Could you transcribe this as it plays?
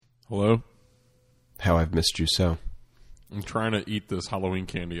Hello? How I've missed you so. I'm trying to eat this Halloween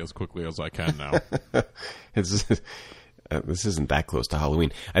candy as quickly as I can now. This isn't that close to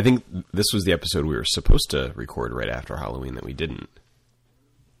Halloween. I think this was the episode we were supposed to record right after Halloween that we didn't.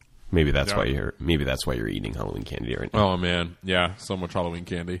 Maybe that's why you're eating Halloween candy right now. Oh, man. Yeah, so much Halloween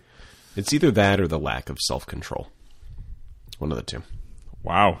candy. It's either that or the lack of self-control. One of the two.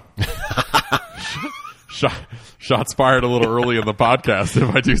 Wow. Shots fired a little early in the podcast,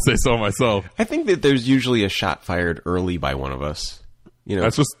 if I do say so myself. I think that there's usually a shot fired early by one of us. You know,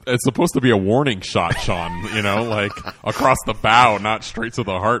 it's supposed to be a warning shot, Sean, like across the bow, not straight to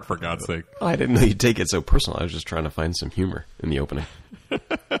the heart, for God's sake. Oh, I didn't know you'd take it so personal. I was just trying to find some humor in the opening.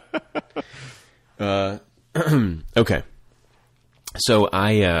 Okay. So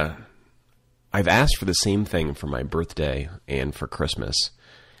I've asked for the same thing for my birthday and for Christmas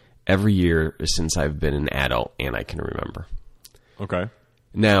every year since I've been an adult and I can remember. Okay.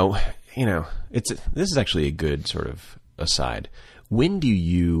 Now, this is actually a good sort of aside. When do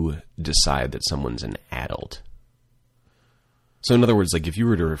you decide that someone's an adult? So in other words, like if you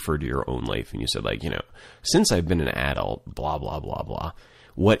were to refer to your own life and you said since I've been an adult, blah, blah, blah, blah,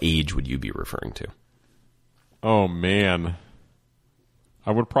 what age would you be referring to? Oh, man.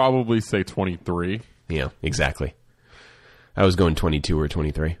 I would probably say 23. Yeah, exactly. I was going 22 or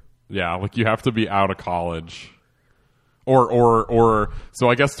 23. Yeah, you have to be out of college. Or so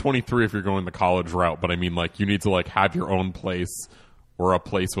I guess 23 if you're going the college route, but I mean you need to have your own place or a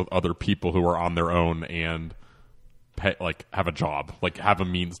place with other people who are on their own and pay, have a job, have a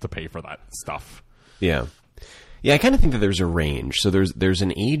means to pay for that stuff. Yeah. Yeah, I kind of think that there's a range. So there's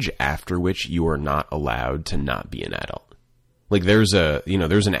an age after which you are not allowed to not be an adult. There's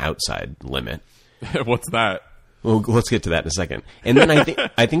an outside limit. What's that? Well, let's get to that in a second. And then I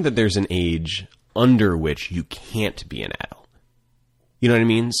think that there's an age under which you can't be an adult. You know what I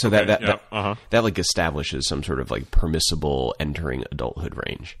mean? So okay, that establishes some sort of permissible entering adulthood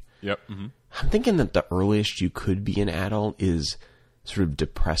range. Yep. Mm-hmm. I'm thinking that the earliest you could be an adult is sort of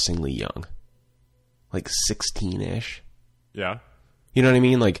depressingly young. 16-ish. Yeah. You know what I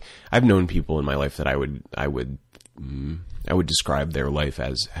mean? I've known people in my life that I would describe their life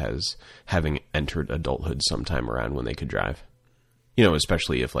as having entered adulthood sometime around when they could drive.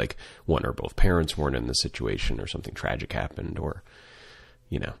 Especially if one or both parents weren't in the situation or something tragic happened or,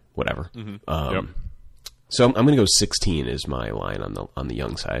 whatever. Mm-hmm. Yep. So I'm going to go 16 is my line on the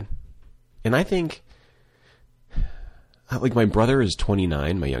young side. And I think my brother is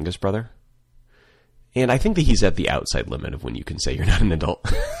 29, my youngest brother. And I think that he's at the outside limit of when you can say you're not an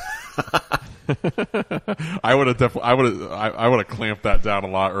adult. I would have clamped that down a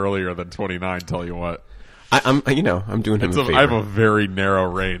lot earlier than 29. Tell you what, I'm doing him a favor. I have a very narrow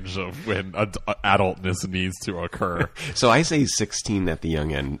range of when adultness needs to occur. So I say 16 at the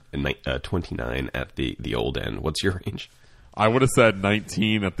young end and 29 at the old end. What's your range? I would have said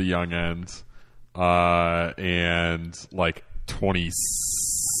 19 at the young end, and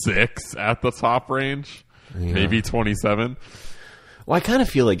 26 at the top range, maybe 27. Well, I kind of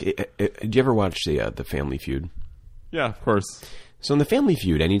feel do you ever watch the Family Feud? Yeah, of course. So in the Family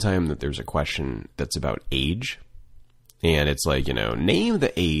Feud, anytime that there's a question that's about age, and it's name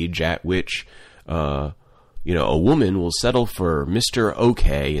the age at which, a woman will settle for Mr.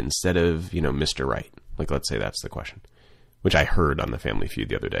 Okay instead of, Mr. Right. Let's say that's the question, which I heard on the Family Feud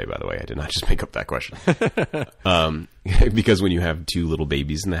the other day, by the way. I did not just make up that question. Because when you have two little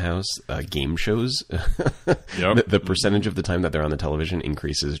babies in the house, game shows, yep. the percentage of the time that they're on the television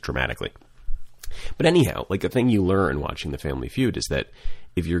increases dramatically. But anyhow, the thing you learn watching the Family Feud is that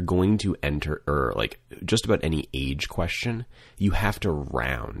if you're going to enter, or just about any age question, you have to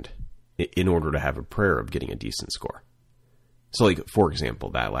round in order to have a prayer of getting a decent score. So, for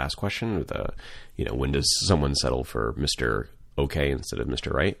example, that last question, when does someone settle for Mr. Okay instead of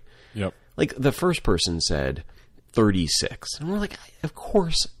Mr. Right? Yep. The first person said 36. And we're of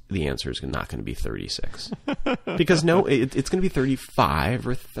course the answer is not going to be 36. Because it's going to be 35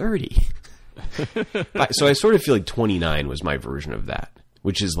 or 30. So I sort of feel 29 was my version of that,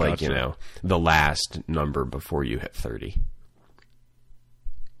 which is gotcha. The last number before you hit 30.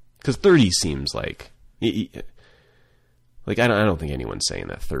 Because 30 seems I don't think anyone's saying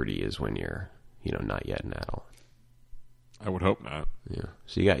that 30 is when you're, not yet an adult. I would hope not. Yeah.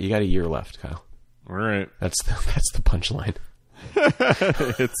 So you got a year left, Kyle. All right. That's the punchline.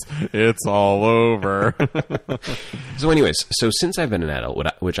 It's all over. So anyways, since I've been an adult,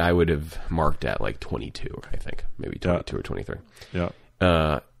 which I would have marked at 22, I think, maybe 22 or 23.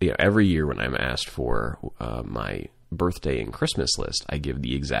 Yeah. Every year when I'm asked for my birthday and Christmas list, I give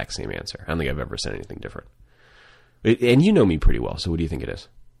the exact same answer. I don't think I've ever said anything different. And you know me pretty well, so what do you think it is?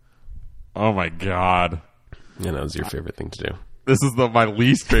 Oh my God. And that was your favorite thing to do. This is my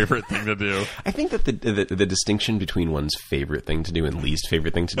least favorite thing to do. I think that the distinction between one's favorite thing to do and least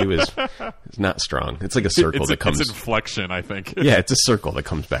favorite thing to do is not strong. It's like a circle that comes... It's inflection, I think. Yeah, it's a circle that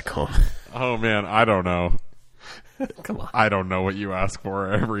comes back home. Oh, man, I don't know. Come on. I don't know what you ask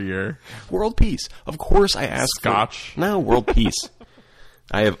for every year. World peace. Of course I ask Scotch? No, world peace.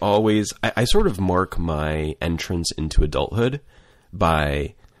 I have always... I sort of mark my entrance into adulthood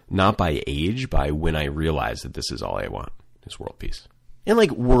by... Not by age, by when I realize that this is all I want. Is world peace. And like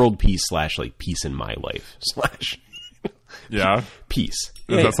world peace / like peace in my life / Yeah. Peace.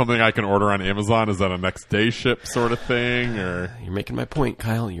 Is that something I can order on Amazon? Is that a next day ship sort of thing? Or you're making my point,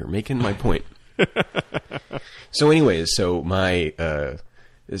 Kyle. You're making my point. So anyways, so I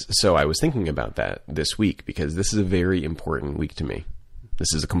was thinking about that this week because this is a very important week to me.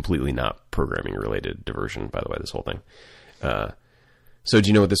 This is a completely not programming related diversion, by the way, this whole thing. So do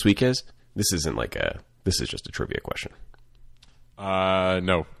you know what this week is? This is just a trivia question.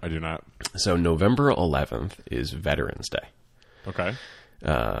 No, I do not. So November 11th is Veterans Day. Okay.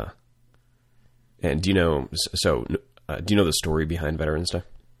 And do you know the story behind Veterans Day?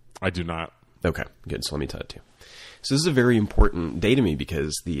 I do not. Okay, good. So let me tell it to you. So this is a very important day to me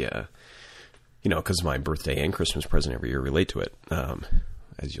because because my birthday and Christmas present every year relate to it,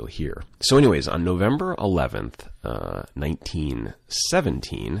 as you'll hear. So anyways, on November 11th,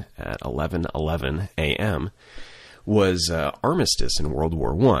 1917 at 11:11 a.m., was armistice in World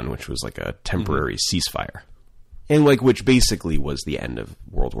War I, which was like a temporary ceasefire. And which basically was the end of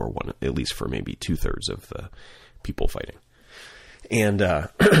World War I, at least for maybe 2/3 of the people fighting. And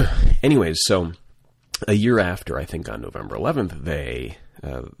anyways, so a year after, I think on November 11th, the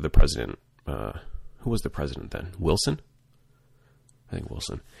president, who was the president then? Wilson? I think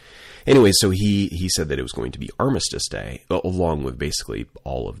Wilson. Anyway, so he said that it was going to be Armistice Day, along with basically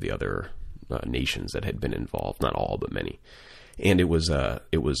all of the other nations that had been involved, not all, but many. And it was a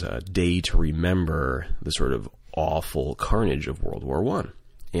day to remember the sort of awful carnage of World War I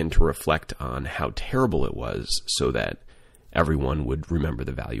and to reflect on how terrible it was so that everyone would remember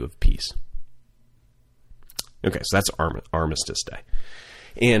the value of peace. Okay, so that's Armistice Day.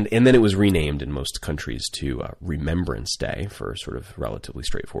 And then it was renamed in most countries to Remembrance Day for sort of relatively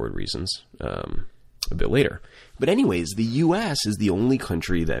straightforward reasons a bit later. But anyways, the U.S. is the only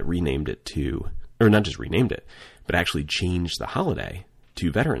country that renamed it to, or not just renamed it, but actually changed the holiday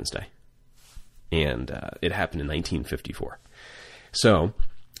to Veterans Day. And it happened in 1954. So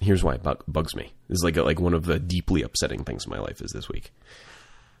here's why it bugs me. This is like one of the deeply upsetting things in my life is this week.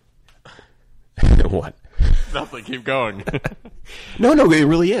 What? Nothing. Keep going. No, it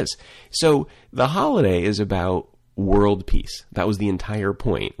really is. So the holiday is about world peace. That was the entire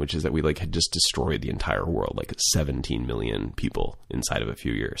point, which is that we had just destroyed the entire world, 17 million people inside of a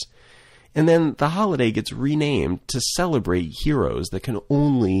few years. And then the holiday gets renamed to celebrate heroes that can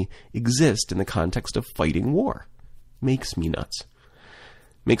only exist in the context of fighting war. Makes me nuts.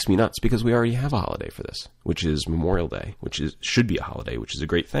 Makes me nuts because we already have a holiday for this, which is Memorial Day, should be a holiday, which is a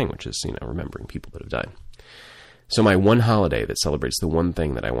great thing, which is remembering people that have died. So my one holiday that celebrates the one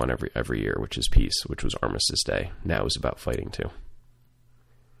thing that I want every year, which is peace, which was Armistice Day, now is about fighting too.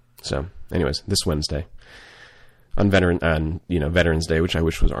 So, anyways, this Wednesday on Veterans Day, which I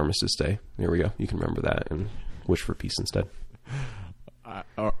wish was Armistice Day. There we go. You can remember that and wish for peace instead.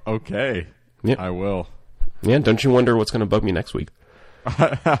 Okay. Yeah. I will. Yeah. Don't you wonder what's going to bug me next week?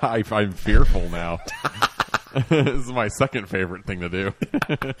 I'm fearful now. This is my second favorite thing to do.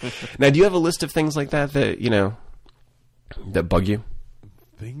 Now, do you have a list of things like that that bug you?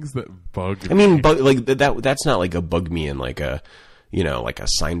 Things that bug me? I mean, that's not like a bug me in like a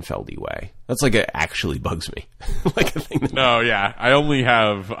Seinfeld-y way. That's like it actually bugs me. Like a thing that... No, yeah. I only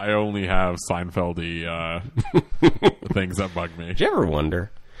have Seinfeld-y things that bug me. Did you ever wonder?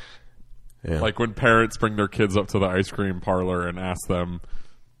 Yeah. Like when parents bring their kids up to the ice cream parlor and ask them,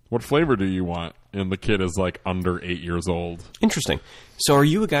 what flavor do you want? And the kid is under 8 years old. Interesting. So are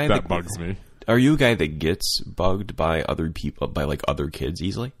you a guy that bugs me? Are you a guy that gets bugged by other people, by other kids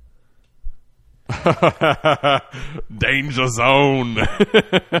easily? Danger zone.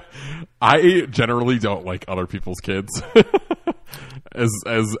 I generally don't like other people's kids. As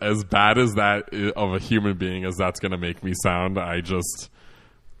bad as that of a human being as that's going to make me sound, I just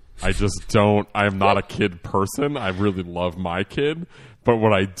don't. I'm not a kid person. I really love my kid, but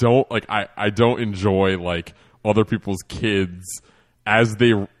what I don't I don't enjoy other people's kids as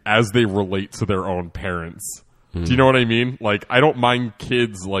they relate to their own parents. Do you know what I mean? I don't mind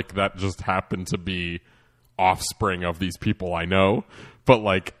kids that just happen to be offspring of these people I know,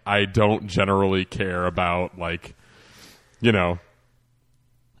 but I don't generally care about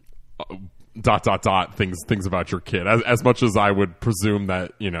things about your kid, as much as I would presume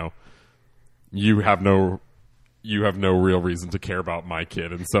that, you know, you have no real reason to care about my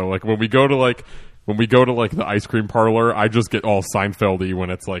kid. And so like when we go to the ice cream parlor, I just get all Seinfeld-y when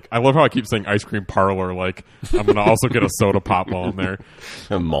it's like, I love how I keep saying ice cream parlor, like I'm gonna also get a soda pop while I'm there.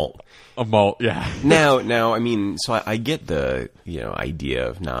 A malt, yeah. Now, I mean, so I get the, you know, idea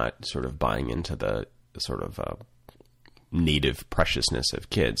of not sort of buying into the sort of native preciousness of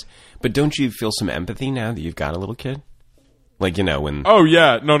kids, but don't you feel some empathy now that you've got a little kid? Like, you know, when... Oh,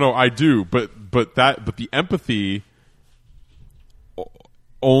 yeah. No, I do. But the empathy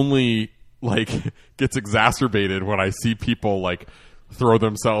only, like, gets exacerbated when I see people, like, throw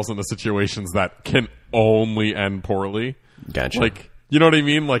themselves into situations that can only end poorly. Gotcha. Like, you know what I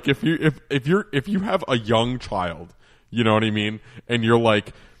mean? Like, if you have a young child, you know what I mean? And you're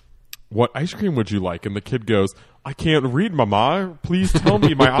like, what ice cream would you like? And the kid goes, I can't read, Mama. Please tell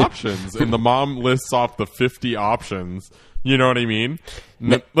me my options. And the mom lists off the 50 options. You know what I mean?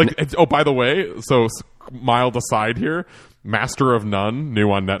 Oh, by the way, so mild aside here, Master of None,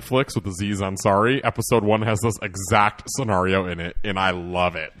 new on Netflix with Aziz Ansari. Episode 1 has this exact scenario in it, and I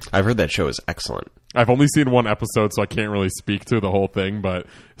love it. I've heard that show is excellent. I've only seen one episode, so I can't really speak to the whole thing, but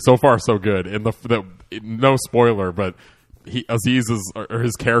so far so good. And no spoiler, but Aziz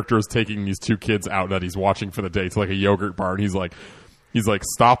his character is taking these two kids out that he's watching for the day to like a yogurt bar, and he's like,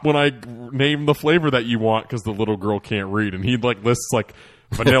 stop when I name the flavor that you want, because the little girl can't read. And he like lists like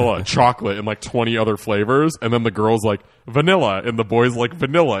vanilla, chocolate, and like 20 other flavors, and then the girl's like vanilla, and the boy's like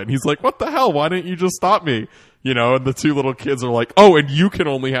vanilla, and he's like, what the hell? Why didn't you just stop me? You know, and the two little kids are like, oh, and you can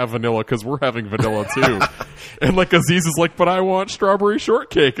only have vanilla because we're having vanilla too. And like Aziz is like, but I want strawberry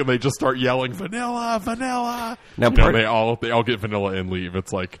shortcake, and they just start yelling vanilla. Now they all get vanilla and leave.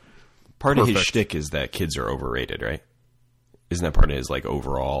 It's like part of his shtick is that kids are overrated, right? Isn't that part of his like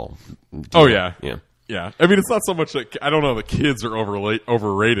overall deal? Oh yeah. Yeah. I mean, it's not so much that I don't know the kids are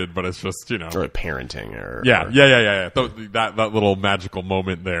overrated, but it's just, you know, or parenting or yeah. That little magical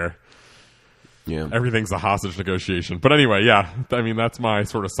moment there. Yeah. Everything's a hostage negotiation. But anyway, yeah. I mean, that's my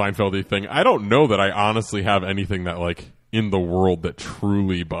sort of Seinfeld-y thing. I don't know that I honestly have anything that, like, in the world that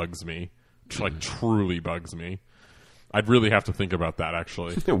truly bugs me. Like, truly bugs me. I'd really have to think about that,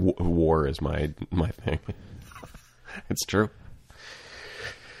 actually. War is my thing. It's true.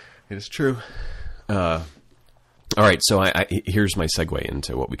 It is true. All right, so here's my segue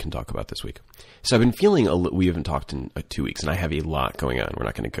into what we can talk about this week. So I've been feeling we haven't talked in 2 weeks, and I have a lot going on. We're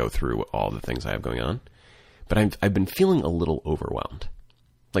not going to go through all the things I have going on, but I've been feeling a little overwhelmed.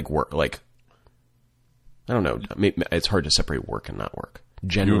 Like work, like I don't know. It's hard to separate work and not work.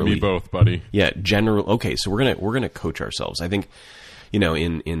 Generally, you and me both, buddy. Yeah, okay, so we're gonna coach ourselves. I think, you know,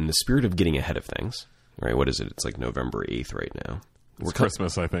 in the spirit of getting ahead of things. Right? What is it? It's like November 8th right now. It's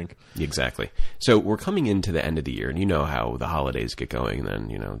Christmas, I think. Exactly. So we're coming into the end of the year, and you know how the holidays get going, and then,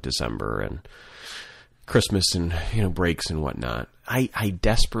 you know, December and Christmas and, you know, breaks and whatnot. I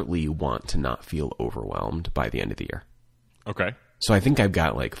desperately want to not feel overwhelmed by the end of the year. Okay. So I think I've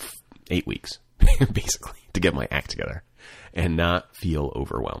got like 8 weeks, basically, to get my act together and not feel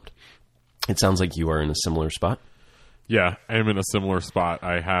overwhelmed. It sounds like you are in a similar spot. Yeah, I am in a similar spot.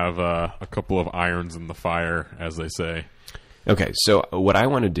 I have a couple of irons in the fire, as they say. Okay, so what I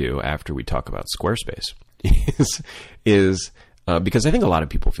want to do after we talk about Squarespace is because I think a lot of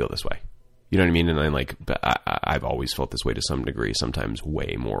people feel this way. You know what I mean? And then, like, I've always felt this way to some degree, sometimes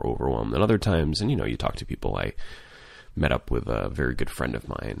way more overwhelmed than other times. And, you know, you talk to people. I met up with a very good friend of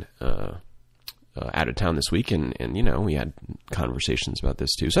mine out of town this week, and you know, we had conversations about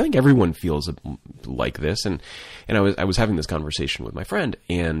this too. So I think everyone feels like this, and I was having this conversation with my friend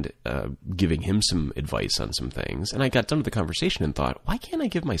and giving him some advice on some things, and I got done with the conversation and thought, why can't I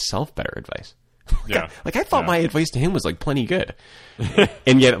give myself better advice? Yeah. Like I thought my advice to him was like plenty good,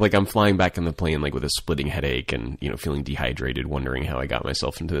 and yet like I'm flying back on the plane like with a splitting headache and, you know, feeling dehydrated, wondering how I got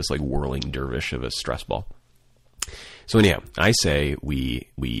myself into this like whirling dervish of a stress ball. So anyhow, I say we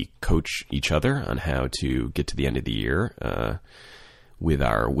coach each other on how to get to the end of the year with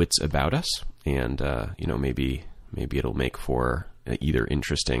our wits about us, and you know, maybe it'll make for either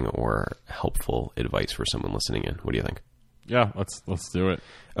interesting or helpful advice for someone listening in. What do you think? Yeah, let's do it.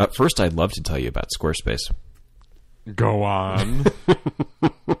 First, I'd love to tell you about Squarespace. Go on.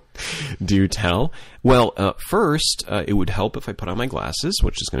 Do tell. Well, first, it would help if I put on my glasses,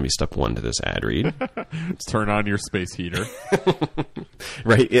 which is going to be step one to this ad read. Turn on your space heater.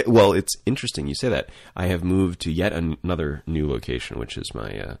 Right. Well, it's interesting you say that. I have moved to yet another new location, which is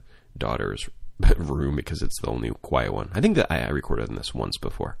my daughter's room, because it's the only quiet one. I think that I recorded in this once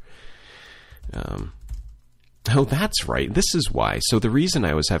before. Oh, that's right. This is why. So the reason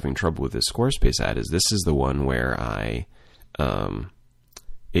I was having trouble with this Squarespace ad is this is the one where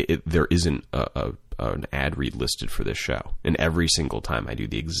there isn't an ad read listed for this show. And every single time I do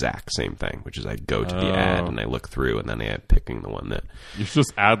the exact same thing, which is I go to the ad and I look through and then I am picking the one that... You should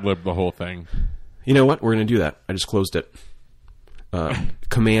just ad-lib the whole thing. You know what? We're going to do that. I just closed it.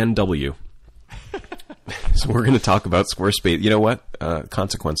 Command W. So we're going to talk about Squarespace. You know what?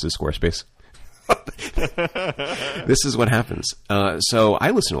 Consequences, Squarespace. This is what happens. So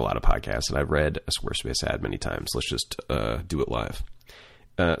I listen to a lot of podcasts, and I've read a Squarespace ad many times. Let's just do it live.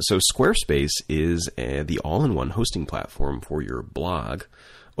 So Squarespace is the all-in-one hosting platform for your blog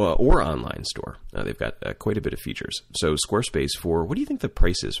or online store. They've got quite a bit of features. So Squarespace what do you think the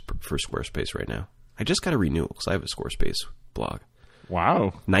price is for Squarespace right now? I just got a renewal because I have a Squarespace blog.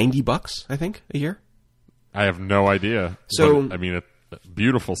 Wow. $90, I think, a year? I have no idea. So, but, I mean,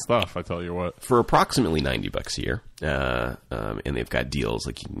 beautiful stuff, I tell you what. For approximately $90 a year, and they've got deals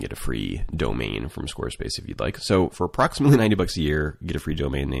like you can get a free domain from Squarespace if you'd like. So for approximately $90 a year, get a free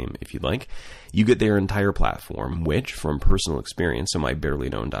domain name if you'd like. You get their entire platform, which from personal experience, so my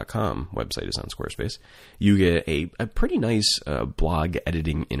barelyknown.com website is on Squarespace. You get a pretty nice blog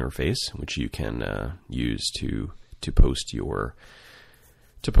editing interface, which you can use to post your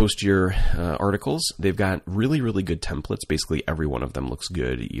articles. They've got really, really good templates. Basically, every one of them looks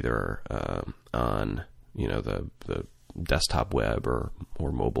good, either on the desktop web or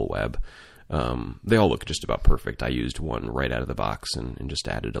mobile web. They all look just about perfect. I used one right out of the box and just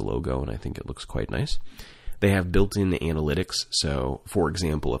added a logo, and I think it looks quite nice. They have built-in analytics. So, for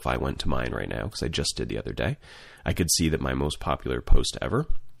example, if I went to mine right now, because I just did the other day, I could see that my most popular post ever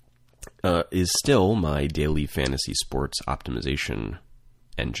is still my daily fantasy sports optimization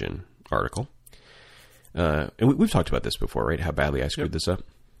engine article. And we've talked about this before, right? How badly I screwed this up.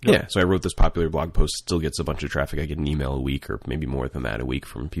 Yep. Yeah, so I wrote this popular blog post, still gets a bunch of traffic. I get an email a week or maybe more than that a week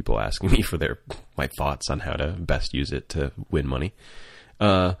from people asking me for my thoughts on how to best use it to win money.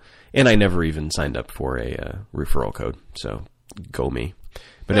 And I never even signed up for a referral code, so go me.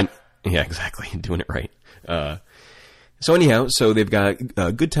 But yeah, exactly, doing it right. So anyhow, so they've got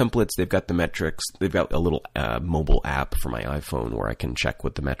good templates. They've got the metrics. They've got a little mobile app for my iPhone where I can check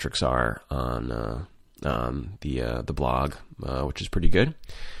what the metrics are on the blog, which is pretty good.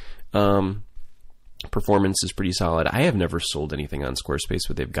 Performance is pretty solid. I have never sold anything on Squarespace,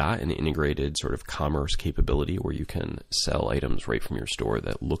 but they've got an integrated sort of commerce capability where you can sell items right from your store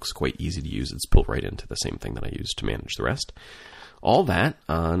that looks quite easy to use. It's built right into the same thing that I use to manage the rest. All that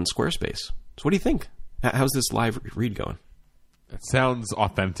on Squarespace. So what do you think? How's this live read going? It sounds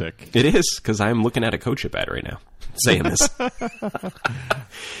authentic. It is, because I'm looking at a CoachUp ad right now saying this.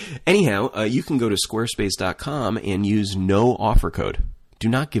 Anyhow, you can go to squarespace.com and use no offer code. Do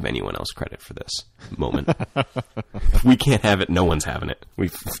not give anyone else credit for this moment. If we can't have it, no one's having it.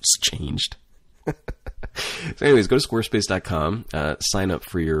 We've changed. So anyways, go to squarespace.com, sign up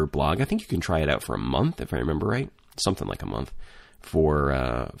for your blog. I think you can try it out for a month, if I remember right. Something like a month.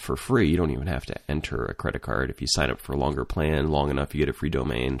 For free. You don't even have to enter a credit card. If you sign up for a longer plan, long enough, you get a free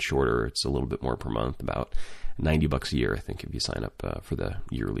domain. Shorter, it's a little bit more per month, about $90 a year, I think, if you sign up for the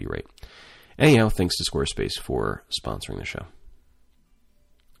yearly rate. Anyhow, thanks to Squarespace for sponsoring the show.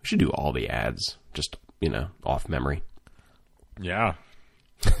 We should do all the ads, just, off memory. Yeah.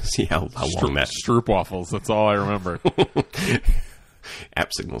 See how long that... Stroop waffles, that's all I remember.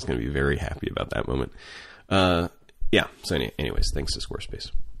 App Signal's going to be very happy about that moment. Yeah, so anyways, thanks to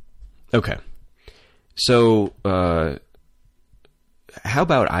Squarespace. Okay. So, how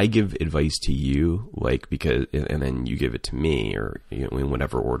about I give advice to you, and then you give it to me, or in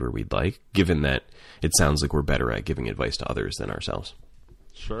whatever order we'd like, given that it sounds like we're better at giving advice to others than ourselves.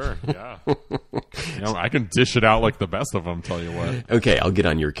 Sure, yeah. I can dish it out like the best of them, tell you what. Okay, I'll get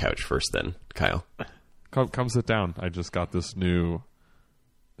on your couch first then, Kyle. Come sit down. I just got this new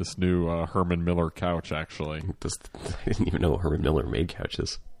Herman Miller couch, actually. I didn't even know Herman Miller made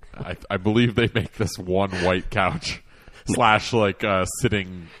couches. I believe they make this one white couch /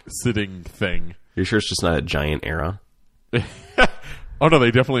 sitting thing. You're sure it's just not a giant Aeron? Oh, no,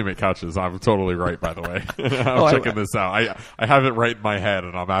 they definitely make couches. I'm totally right, by the way. I'm checking this out. I have it right in my head,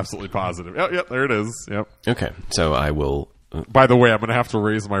 and I'm absolutely positive. Yep, there it is. Yep. Okay, so I will... By the way, I'm going to have to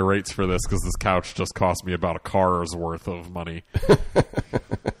raise my rates for this because this couch just cost me about a car's worth of money.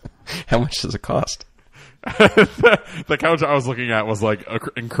 How much does it cost? The couch I was looking at was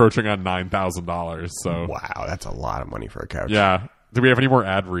encroaching on $9,000. So wow, that's a lot of money for a couch. Yeah, Do we have any more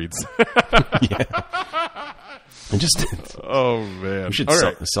ad reads? I just Oh man, we should All sell,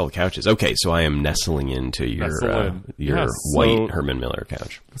 right. sell couches. Okay, so I am nestling into your Nestle in. your Yes, white so- Herman Miller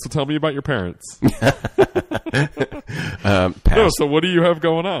couch. So tell me about your parents. Pass. No, so what do you have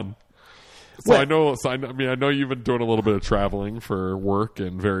going on? So Well- I know. So I mean, I know you've been doing a little bit of traveling for work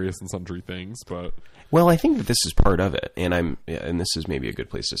and various and sundry things, but Well, I think that this is part of it, and this is maybe a good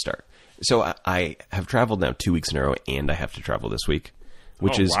place to start. So I have traveled now 2 weeks in a row, and I have to travel this week,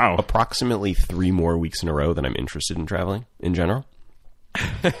 which Oh, is wow. approximately 3 more weeks in a row that I'm interested in traveling in general.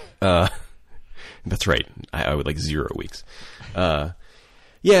 That's right. I would like 0 weeks.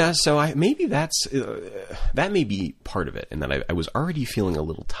 Yeah, so maybe that may be part of it, and that I was already feeling a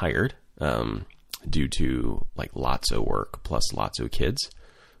little tired due to like lots of work plus lots of kids.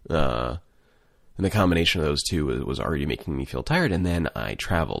 And the combination of those two was already making me feel tired. And then I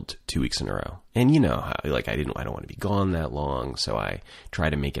traveled 2 weeks in a row. And you know how, like, I don't want to be gone that long. So I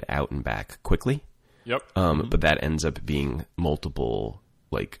try to make it out and back quickly. yep. But that ends up being multiple,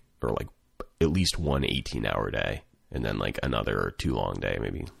 like at least one 18-hour day. And then like another 2 long day,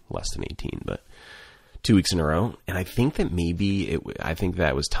 maybe less than 18, but 2 weeks in a row. And I think that I think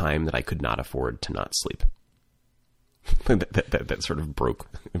that was time that I could not afford to not sleep. that sort of broke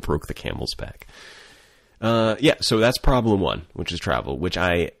the camel's back. Yeah, so that's problem one, which is travel, which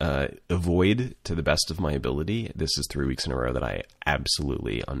I avoid to the best of my ability. This is 3 weeks in a row that I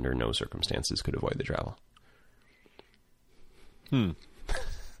absolutely, under no circumstances, could avoid the travel.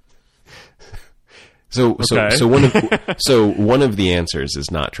 So one of the answers is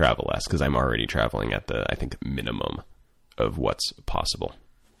not travel less, because I'm already traveling at the, I think, minimum of what's possible.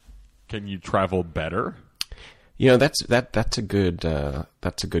 Can you travel better? You know, that's a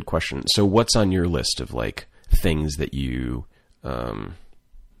good question. So what's on your list of like things that you and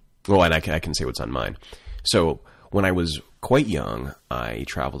I can say what's on mine. So when I was quite young, I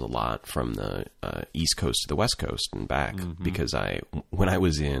traveled a lot from the East Coast to the West Coast and back because when I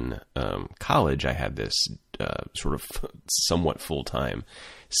was in college, I had this sort of somewhat full-time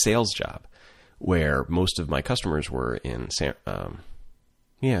sales job where most of my customers were in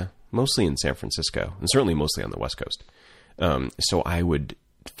mostly in San Francisco, and certainly mostly on the West Coast. So I would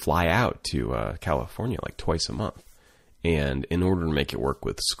fly out to California like twice a month. And in order to make it work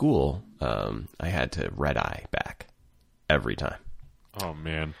with school, I had to red-eye back every time. Oh,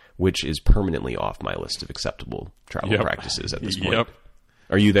 man. Which is permanently off my list of acceptable travel practices at this point. Yep.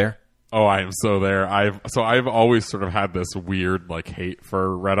 Are you there? Oh, I am so there. I've always sort of had this weird like hate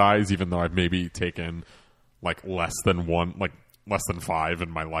for red eyes, even though I've maybe taken like less than 5 in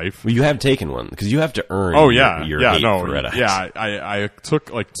my life. Well, you have taken one because you have to earn. Oh yeah, your yeah, hate no, for red eyes. yeah. I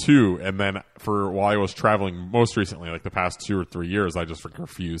took like 2, and then while I was traveling most recently, like the past 2 or 3 years, I just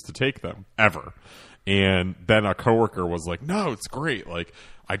refused to take them ever. And then a coworker was like, "No, it's great. Like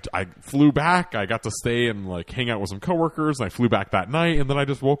I flew back. I got to stay and like hang out with some coworkers. And I flew back that night, and then I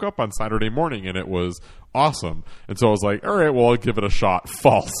just woke up on Saturday morning, and it was awesome. And so I was like, all right, well, I'll give it a shot.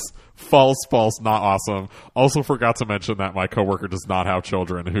 False, not awesome. Also forgot to mention that my coworker does not have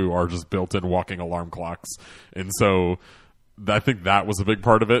children who are just built-in walking alarm clocks. And so I think that was a big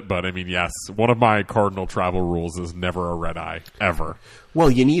part of it. But I mean, yes, one of my cardinal travel rules is never a red eye, ever.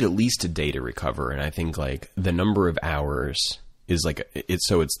 Well, you need at least a day to recover. And I think like the number of hours is like,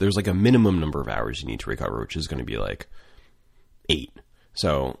 there's like a minimum number of hours you need to recover, which is going to be like 8.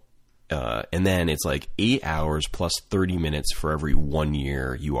 So, and then it's like 8 hours plus 30 minutes for every 1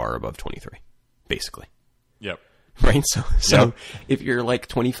 year you are above 23, basically. Yep. Right? So if you're like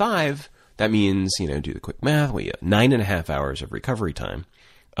 25, that means, do the quick math, 9.5 hours of recovery time,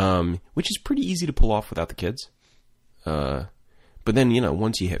 which is pretty easy to pull off without the kids. But then,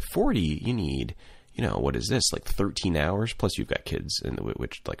 once you hit 40, you need, what is this? Like 13 hours plus you've got kids,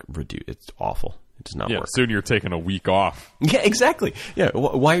 which like it's awful. It does not work. Soon you're taking a week off. Yeah, exactly. Yeah.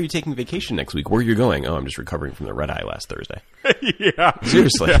 Why are you taking vacation next week? Where are you going? Oh, I'm just recovering from the red eye last Thursday. Yeah.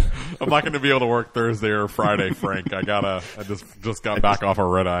 Seriously. Yeah. I'm not going to be able to work Thursday or Friday, Frank. I just got back off a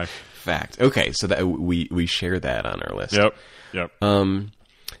red eye. Fact. Okay. So that we share that on our list. Yep.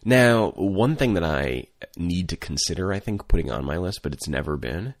 Now, one thing that I need to consider, I think, putting on my list, but it's never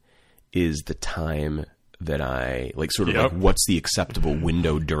been, is the time that I like like what's the acceptable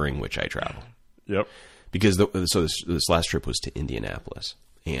window during which I travel. Yep. Because this last trip was to Indianapolis,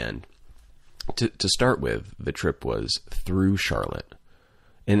 and to start with, the trip was through Charlotte,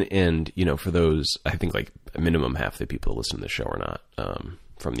 and for those, I think like a minimum half the people who listen to the show are not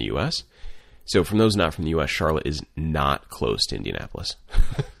from the U.S. So from those not from the U.S., Charlotte is not close to Indianapolis,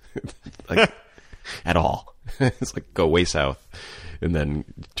 like at all. It's like go way south and then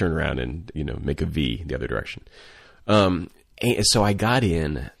turn around and make a V the other direction. So I got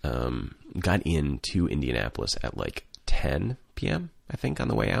in to Indianapolis at like 10 p.m., I think, on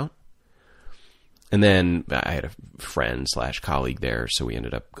the way out. And then I had a friend / colleague there, so we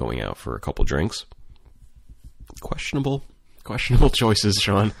ended up going out for a couple drinks. Questionable choices,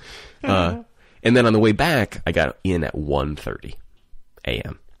 Sean. And then on the way back, I got in at 1:30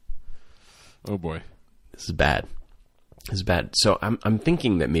 a.m. Oh boy, this is bad. So I'm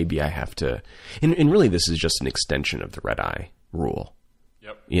thinking that maybe I have to, and really this is just an extension of the red eye rule.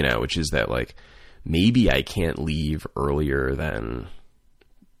 Yep. You know, which is that like maybe I can't leave earlier than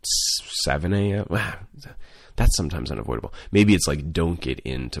 7 a.m. That's sometimes unavoidable. Maybe it's like don't get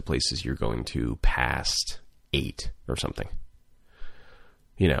into places you're going to past 8 or something.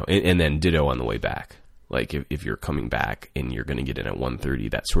 You know, and then ditto on the way back. Like if you're coming back and you're going to get in at 1:30,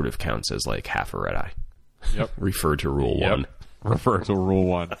 that sort of counts as like half a red eye. Yep. Refer to Rule 1. Refer to Rule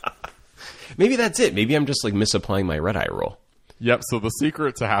 1. Maybe that's it. Maybe I'm just like misapplying my red eye rule. Yep. So the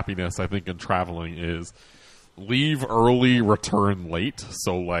secret to happiness, I think, in traveling is leave early, return late.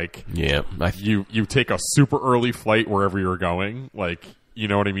 So like, yeah, you take a super early flight wherever you're going. Like, you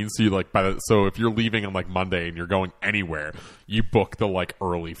know what I mean? So you like so if you're leaving on like Monday and you're going anywhere, you book the like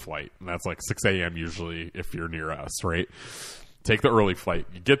early flight, and that's like 6 a.m. usually if you're near us, right? Take the early flight.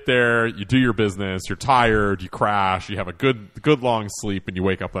 You get there, you do your business, you're tired, you crash, you have a good long sleep, and you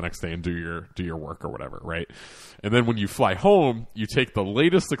wake up the next day and do your work or whatever, right? And then when you fly home, you take the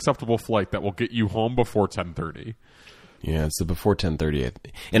latest acceptable flight that will get you home before 10:30. Yeah, it's the before 10:30.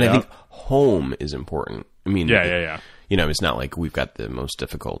 And I think home is important. I mean, yeah. You know, it's not like we've got the most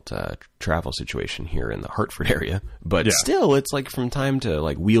difficult travel situation here in the Hartford area, but still, it's like from time to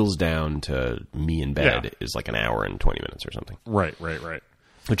like wheels down to me in bed is like an hour and 20 minutes or something. Right.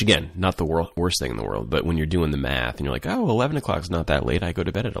 Which again, not the worst thing in the world, but when you're doing the math and you're like, oh, 11 o'clock's not that late. I go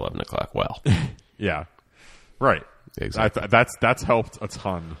to bed at 11 o'clock. Well, yeah, right. Exactly. That's helped a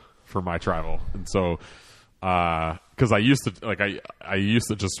ton for my travel, and so because I used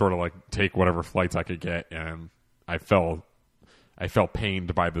to just sort of like take whatever flights I could get, and I felt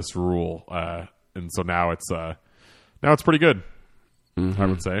pained by this rule, and so now it's pretty good. I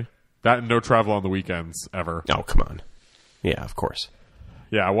would say that, and no travel on the weekends ever. Oh, come on. Yeah, of course.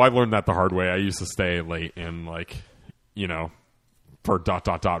 Yeah, well, I learned that the hard way. I used to stay late and like, you know, for ...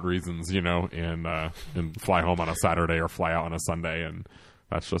 reasons, you know, and fly home on a Saturday or fly out on a Sunday, and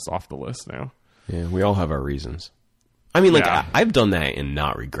that's just off the list now. Yeah, we all have our reasons. I mean, like, I've done that and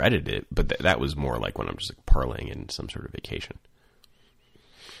not regretted it, but that was more like when I'm just like parlaying in some sort of vacation.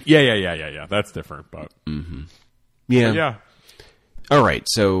 Yeah. That's different, but yeah. All right,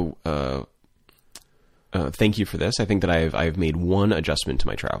 so thank you for this. I think that I've made one adjustment to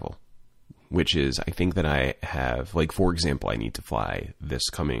my travel, which is I think that I have, like, for example, I need to fly this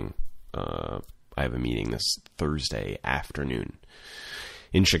coming. I have a meeting this Thursday afternoon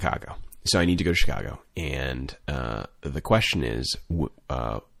in Chicago. So I need to go to Chicago, and the question is,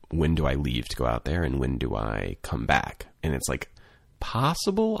 when do I leave to go out there, and when do I come back? And it's like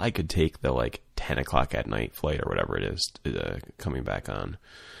possible I could take the like 10 o'clock at night flight or whatever it is, coming back on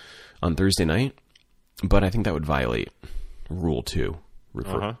Thursday night, but I think that would violate Rule 2.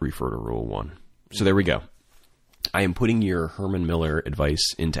 Refer to Rule 1. So there we go. I am putting your Herman Miller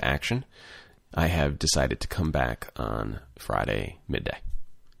advice into action. I have decided to come back on Friday midday.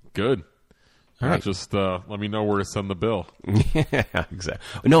 Good. All right. Just let me know where to send the bill. Yeah,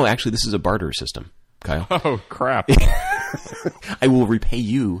 exactly. No, actually, this is a barter system, Kyle. Oh, crap. I will repay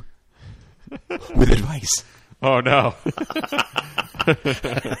you with advice. Oh, no.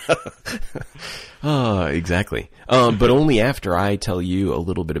 Oh, exactly. But only after I tell you a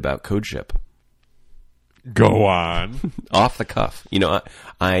little bit about CodeShip. Go on. Off the cuff. You know,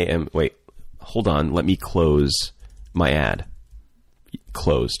 I am... Wait, hold on. Let me close my ad.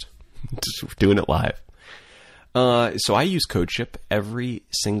 Closed. Just doing it live. So I use CodeShip every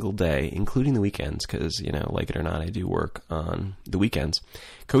single day, including the weekends, because, you know, like it or not, I do work on the weekends.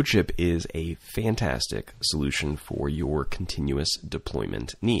 CodeShip is a fantastic solution for your continuous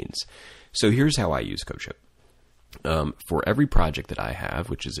deployment needs. So here's how I use CodeShip. For every project that I have,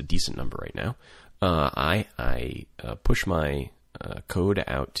 which is a decent number right now, I push my code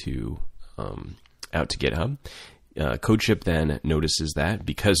out to GitHub. CodeShip then notices that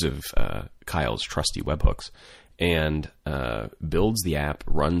because of Kyle's trusty webhooks, and builds the app,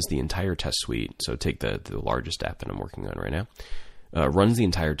 runs the entire test suite. So take the largest app that I'm working on right now. Runs the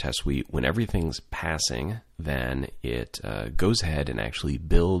entire test suite. When everything's passing, then it goes ahead and actually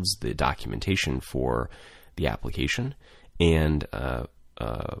builds the documentation for the application, and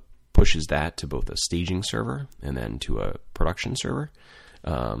pushes that to both a staging server and then to a production server.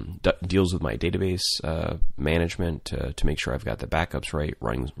 deals with my database management to make sure I've got the backups right,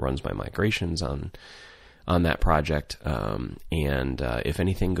 runs my migrations on that project, and if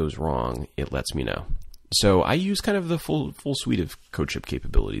anything goes wrong, it lets me know. So I use kind of the full suite of CodeShip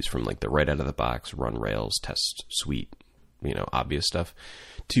capabilities, from like the right out of the box run Rails test suite, obvious stuff,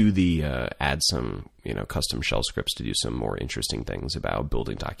 to the add some custom shell scripts to do some more interesting things about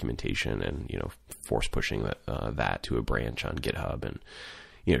building documentation and force pushing that to a branch on GitHub and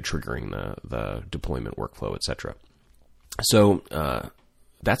triggering the deployment workflow, etc. So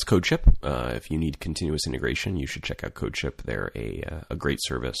that's CodeShip. If you need continuous integration, you should check out CodeShip. They're a great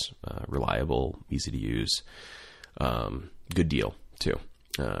service, reliable, easy to use, good deal too.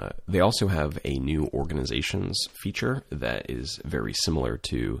 They also have a new organizations feature that is very similar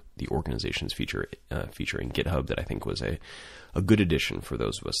to the organizations feature in GitHub that I think was a good addition for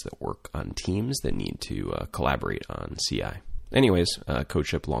those of us that work on teams that need to collaborate on CI. Anyways,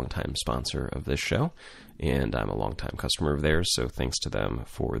 CodeShip, longtime sponsor of this show, and I'm a longtime customer of theirs, so thanks to them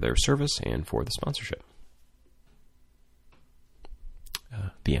for their service and for the sponsorship.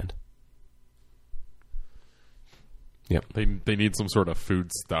 The end. Yep. They need some sort of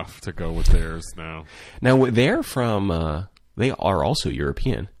food stuff to go with theirs now. Now, they're from, they are also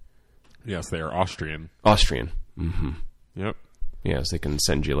European. Yes, they are Austrian. Austrian. Mm-hmm. Yep. Yes, they can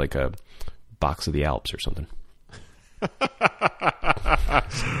send you like a box of the Alps or something. Man.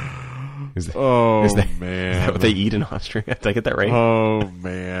 Is that what they eat in Austria? Did I get that right? Oh,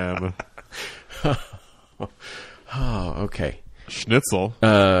 man. Oh, okay. Schnitzel.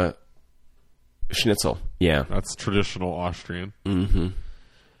 Schnitzel, yeah. That's traditional Austrian. Mm-hmm.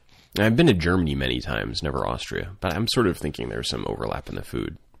 I've been to Germany many times, never Austria, but I'm sort of thinking there's some overlap in the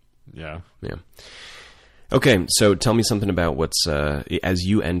food. Yeah. Yeah. Okay, so tell me something about what's, as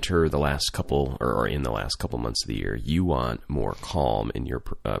you enter the last couple, or in the last couple months of the year, you want more calm in your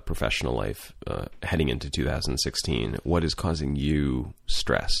professional life heading into 2016. What is causing you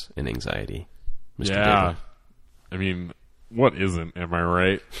stress and anxiety, Mr. Yeah. David? I mean, what isn't, am I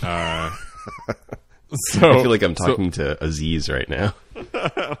right? So I feel like I'm talking to Aziz right now.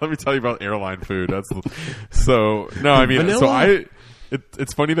 Let me tell you about airline food. It's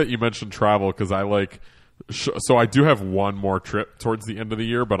funny that you mentioned travel, because I like, so I do have one more trip towards the end of the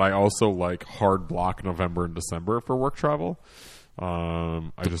year, but I also like hard block November and December for work travel. I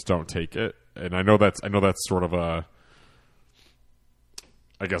just don't take it, and I know that's sort of a,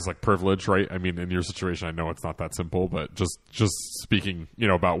 I guess, like privilege, right? I mean, in your situation, I know it's not that simple, but just speaking,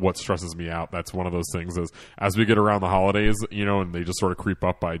 about what stresses me out, that's one of those things is as we get around the holidays, and they just sort of creep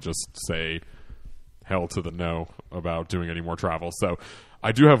up, I just say hell to the no about doing any more travel. So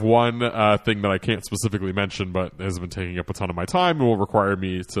I do have one thing that I can't specifically mention, but has been taking up a ton of my time and will require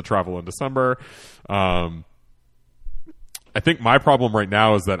me to travel in December. I think my problem right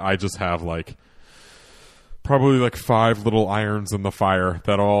now is that I just have probably 5 little irons in the fire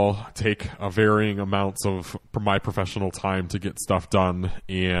that all take a varying amounts of my professional time to get stuff done.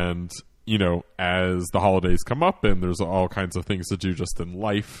 And, as the holidays come up and there's all kinds of things to do just in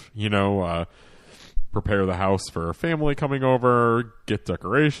life, prepare the house for a family coming over, get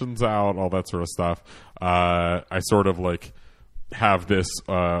decorations out, all that sort of stuff. I sort of have this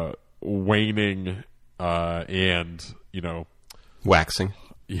waning and, waxing.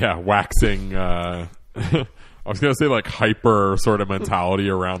 Yeah, waxing. I was going to say hyper sort of mentality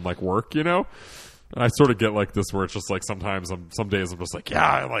around work, and I sort of get this where it's just sometimes some days I'm just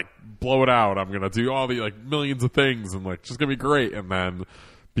yeah, blow it out. I'm going to do all the millions of things and just going to be great. And then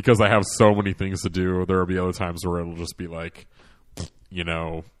because I have so many things to do, there will be other times where it'll just be all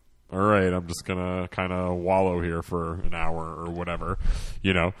right, I'm just going to kind of wallow here for an hour or whatever,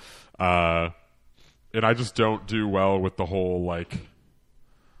 and I just don't do well with the whole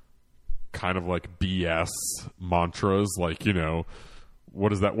kind of BS mantras,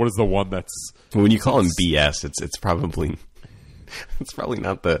 what is that? What is the one that's when you call them BS? It's probably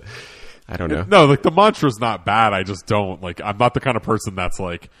not the, I don't know. No, the mantra's not bad. I just don't I'm not the kind of person that's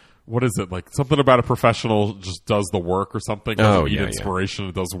what is it? Something about a professional just does the work or something. Doesn't need inspiration.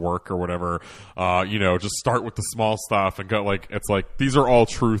 It does work or whatever. Just start with the small stuff and go it's these are all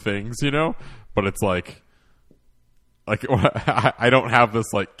true things, but it's I don't have this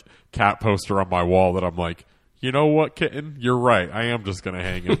cat poster on my wall that I'm you know what, kitten? You're right. I am just going to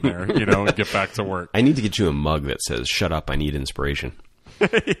hang in there, and get back to work. I need to get you a mug that says, "Shut up, I need inspiration."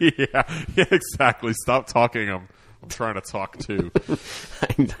 yeah, exactly. Stop talking. I'm trying to talk too.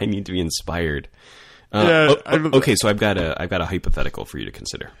 I need to be inspired. Okay, so I've got a hypothetical for you to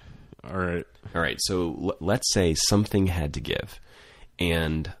consider. All right. So let's say something had to give,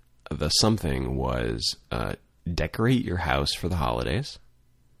 and the something was decorate your house for the holidays.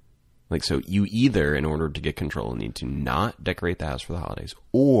 Like, so you either, in order to get control, need to not decorate the house for the holidays,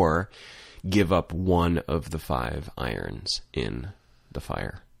 or give up one of the 5 irons in the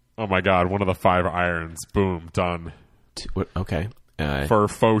fire. Oh my God, one of the 5 irons. Boom, done. Okay. For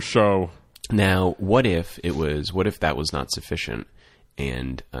faux show. Now, what if that was not sufficient,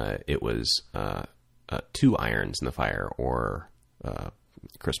 and it was 2 irons in the fire, or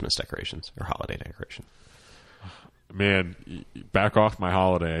Christmas decorations or holiday decorations? Man, back off my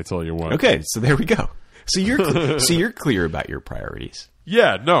holiday, I tell you what. Okay, so there we go. So you're clear about your priorities.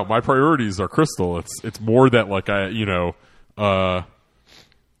 Yeah, no, my priorities are crystal. It's more that like I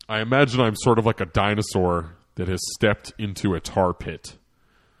imagine I'm sort of like a dinosaur that has stepped into a tar pit,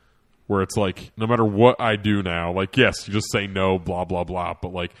 where it's like no matter what I do now, like yes, you just say no, blah blah blah,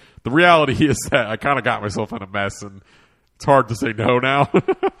 but like the reality is that I kind of got myself in a mess, and it's hard to say no now,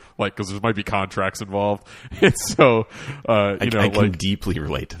 like because there might be contracts involved, and so I can deeply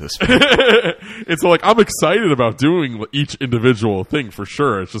relate to this. It's like I'm excited about doing each individual thing for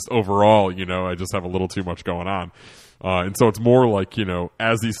sure. It's just overall, I just have a little too much going on, and so it's more like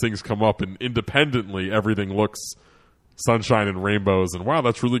as these things come up and independently, everything looks sunshine and rainbows, and wow,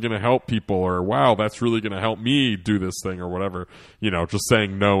 that's really going to help people, or wow, that's really going to help me do this thing, or whatever. Just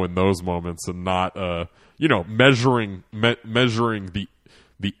saying no in those moments and not measuring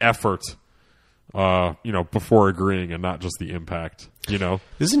the effort before agreeing, and not just the impact. This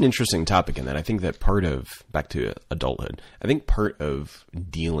is an interesting topic in that I think that back to adulthood, I think part of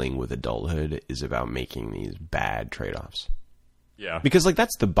dealing with adulthood is about making these bad trade-offs. Yeah. Because like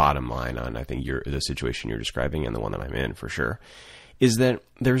that's the bottom line on I think the situation you're describing, and the one that I'm in for sure, is that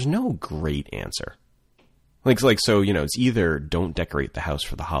there's no great answer. Like so, it's either don't decorate the house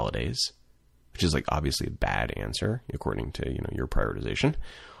for the holidays, which is like obviously a bad answer according to, your prioritization,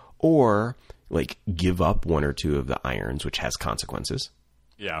 or like give up 1 or 2 of the irons, which has consequences.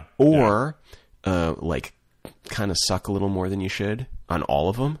 Yeah. Or like kind of suck a little more than you should on all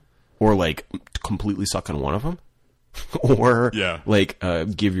of them, or like completely suck on one of them. Or like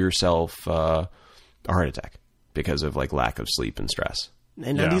give yourself a heart attack because of like lack of sleep and stress.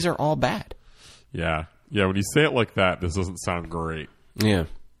 And these are all bad. Yeah. Yeah, when you say it like that, this doesn't sound great. Yeah.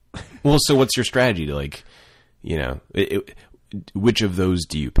 Well, so what's your strategy to like, which of those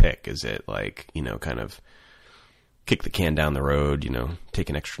do you pick? Is it like, kind of kick the can down the road, take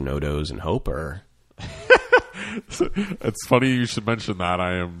an extra no-dose and hope, or... It's funny you should mention that.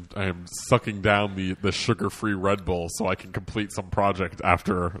 I am sucking down the sugar-free Red Bull so I can complete some project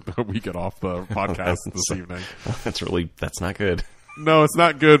after we get off the podcast this evening. That's not good. No, it's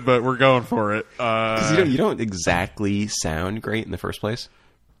not good, but we're going for it. 'Cause you don't exactly sound great in the first place.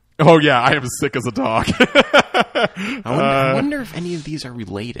 Oh yeah, I am sick as a dog. I wonder if any of these are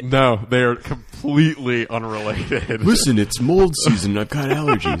related. No, they are completely unrelated. Listen, it's mold season. I've got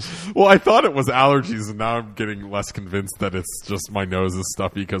allergies. Well, I thought it was allergies, and now I'm getting less convinced that it's just my nose is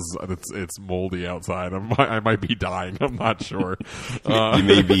stuffy because it's moldy outside. I might be dying. I'm not sure. You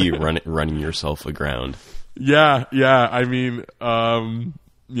may be running yourself aground. Yeah. I mean,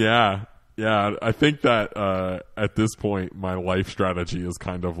 yeah. Yeah, I think that at this point, my life strategy is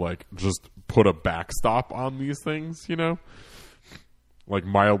kind of like just put a backstop on these things, like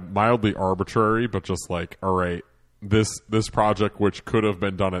mildly arbitrary, but just like, all right, this project, which could have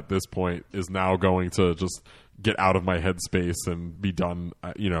been done at this point, is now going to just get out of my headspace and be done,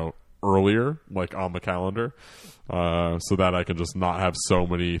 earlier, like on the calendar, so that I can just not have so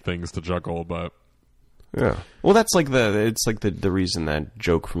many things to juggle, but. Yeah. Well, that's like the reason that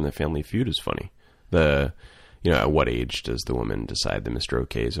joke from the Family Feud is funny. At what age does the woman decide that Mr.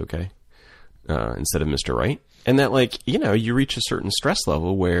 Okay is okay instead of Mr. Right? And that you reach a certain stress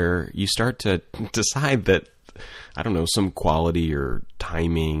level where you start to decide that, I don't know, some quality or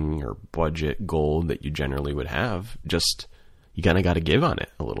timing or budget goal that you generally would have, just you kind of got to give on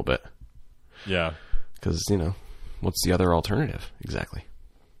it a little bit. Yeah. Because, what's the other alternative? Exactly.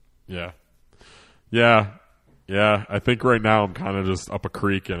 Yeah. Yeah. I think right now I'm kind of just up a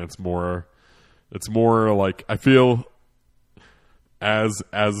creek, and it's more like I feel as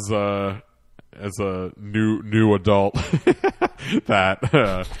a new adult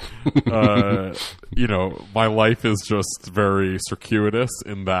that my life is just very circuitous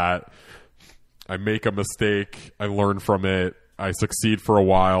in that I make a mistake, I learn from it, I succeed for a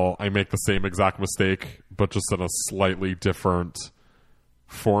while, I make the same exact mistake, but just in a slightly different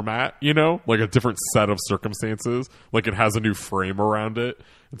format, like a different set of circumstances, like it has a new frame around it,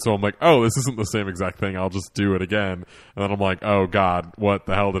 and so I'm like, oh, this isn't the same exact thing, I'll just do it again, and then I'm like, oh god, what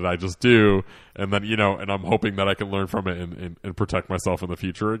the hell did I just do? And then and I'm hoping that I can learn from it and protect myself in the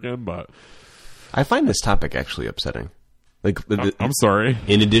future again. But I find this topic actually upsetting. Like, I'm sorry.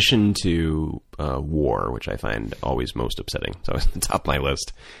 in addition to war, which I find always most upsetting, so it's the top of my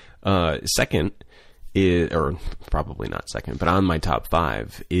list. Second is, or probably not second, but on my top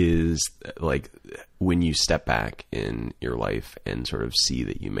 5 is like when you step back in your life and sort of see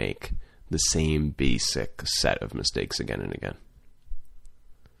that you make the same basic set of mistakes again and again.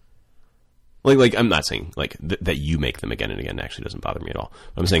 Like I'm not saying like that you make them again and again actually doesn't bother me at all.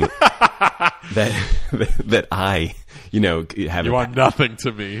 I'm saying that I, have. You are nothing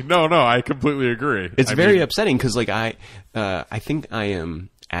to me. No, I completely agree. It's very upsetting because like I think I am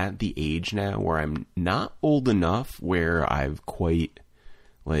at the age now where I'm not old enough where I've quite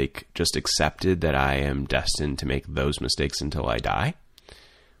like just accepted that I am destined to make those mistakes until I die.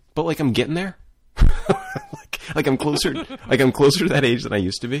 But like I'm getting there. like I'm closer to that age than I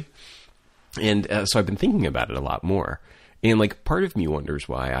used to be. And so I've been thinking about it a lot more. And like part of me wonders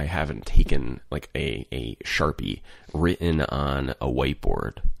why I haven't taken like a Sharpie written on a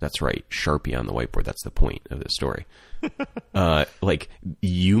whiteboard. That's right, Sharpie on the whiteboard. That's the point of this story. Like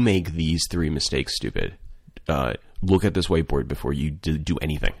you make these 3 mistakes, stupid. Look at this whiteboard before you do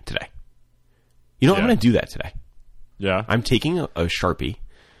anything today. I'm going to do that today. Yeah. I'm taking a Sharpie,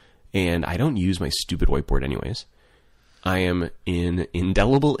 and I don't use my stupid whiteboard anyways. I am in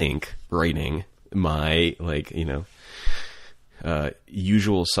indelible ink writing my,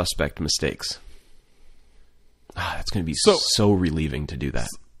 usual suspect mistakes. That's going to be so relieving to do that.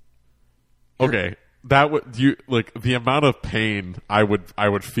 Okay. That would the amount of pain I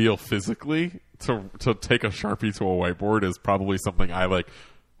would feel physically to take a Sharpie to a whiteboard is probably something I would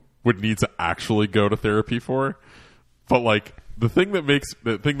need to actually go to therapy for. But the thing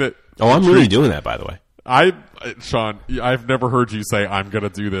that I'm really doing that, by the way. Sean, I've never heard you say I'm going to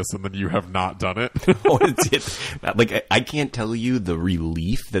do this and then you have not done it. I can't tell you the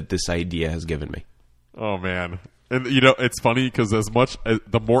relief that this idea has given me. Oh man. And it's funny because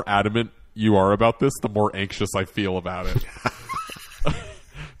the more adamant you are about this, the more anxious I feel about it.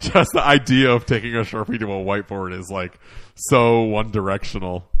 Just the idea of taking a Sharpie to a whiteboard is so one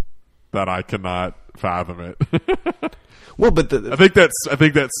directional that I cannot fathom it. Well, but I think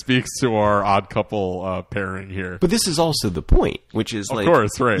that speaks to our odd couple pairing here. But this is also the point, which is of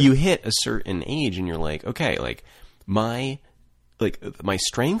course, right. You hit a certain age and you're like, okay, my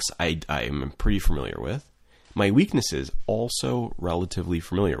strengths I am pretty familiar with. My weaknesses also relatively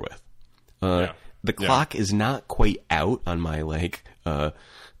familiar with. The clock is not quite out on my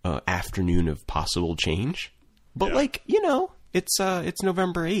afternoon of possible change, but it's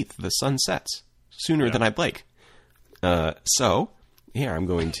November 8th. The sun sets sooner than I'd like. So here I'm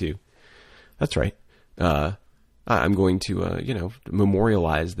going to. That's right. I'm going to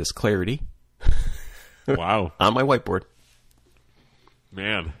memorialize this clarity. Wow. On my whiteboard.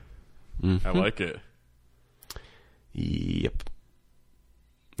 Man, I like it. Yep.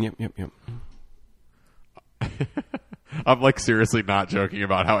 I'm seriously not joking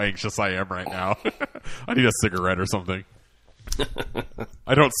about how anxious I am right now. I need a cigarette or something.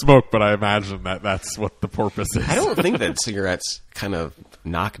 I don't smoke, but I imagine that's what the purpose is. I don't think that cigarettes kind of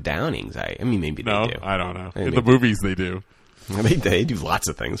knock down anxiety. I mean, maybe they do. I don't know. In the movies, they do. They do lots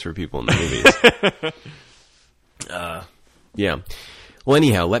of things for people in the movies. Yeah. Well,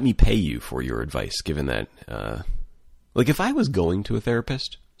 anyhow, let me pay you for your advice, given that, if I was going to a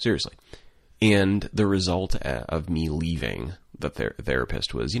therapist, seriously, and the result of me leaving the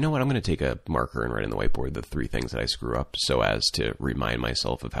therapist was, you know what, I'm going to take a marker and write on the whiteboard the 3 things that I screw up so as to remind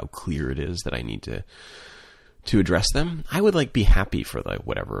myself of how clear it is that I need to address them. I would be happy for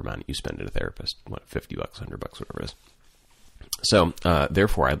whatever amount you spend at a therapist, $50, $100, whatever it is. So,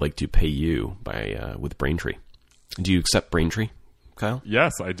 therefore, I'd like to pay you with Braintree. Do you accept Braintree, Kyle?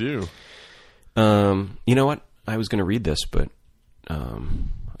 Yes, I do. You know what? I was going to read this, but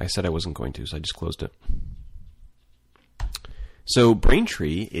I said I wasn't going to, so I just closed it. So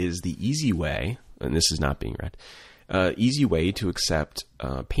Braintree is the easy way, and this is not being read, easy way to accept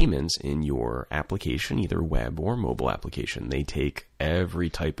payments in your application, either web or mobile application. They take every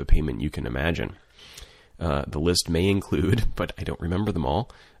type of payment you can imagine. The list may include, but I don't remember them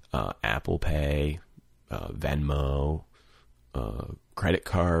all, Apple Pay, Venmo, credit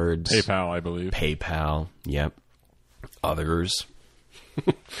cards. PayPal, I believe. PayPal, yep. Others.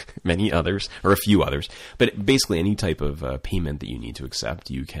 Many others, or a few others. But basically any type of payment that you need to accept,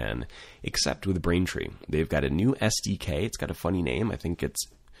 you can accept with Braintree. They've got a new SDK. It's got a funny name. I think it's,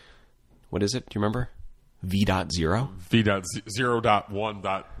 what is it? Do you remember? V.0?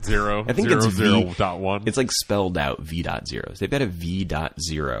 V.0.1.0. I think it's 0.1. It's spelled out V.0. They've got a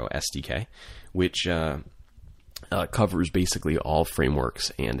V.0 SDK, which covers basically all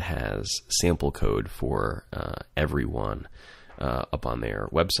frameworks and has sample code for everyone up on their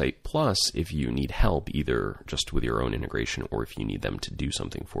website. Plus, if you need help, either just with your own integration or if you need them to do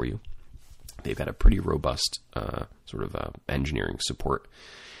something for you, they've got a pretty robust sort of engineering support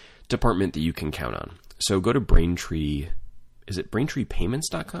department that you can count on. So go to Braintree. Is it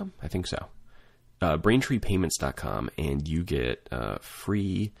BraintreePayments.com? I think so. BraintreePayments.com, and you get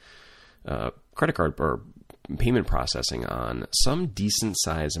free credit card or payment processing on some decent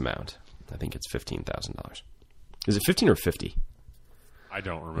size amount. I think it's $15,000. Is it 15 or 50? I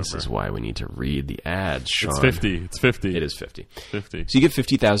don't remember. This is why we need to read the ads, Sean. It's 50. It's 50. It is 50. 50. So you get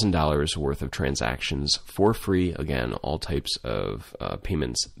 $50,000 worth of transactions for free. Again, all types of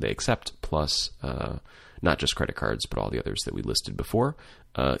payments they accept, plus not just credit cards, but all the others that we listed before.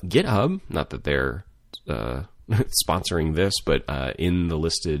 GitHub, not that they're sponsoring this, but in the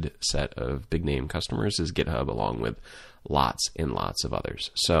listed set of big name customers is GitHub, along with lots and lots of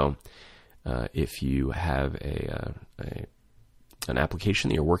others. So if you have an application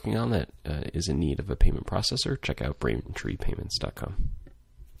that you're working on that is in need of a payment processor, check out BraintreePayments.com.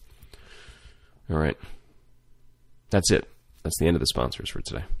 All right. That's it. That's the end of the sponsors for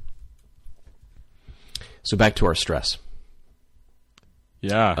today. So back to our stress.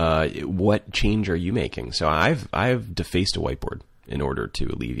 Yeah. What change are you making? So I've defaced a whiteboard in order to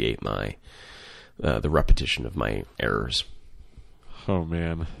alleviate my the repetition of my errors. Oh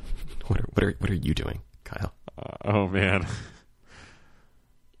man. What are you doing, Kyle? Oh man.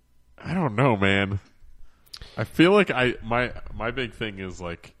 I don't know, man. I feel like my big thing is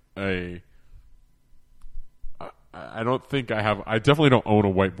like I don't think I definitely don't own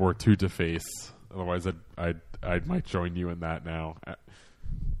a whiteboard to deface. Otherwise I might join you in that now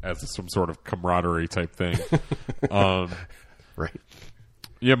as some sort of camaraderie type thing. Right.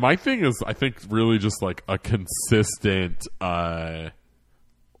 Yeah, my thing is I think really just like a consistent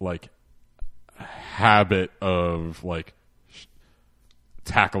like habit of like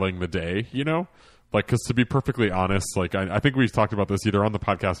tackling the day, you know? Like, because to be perfectly honest, like I think we've talked about this either on the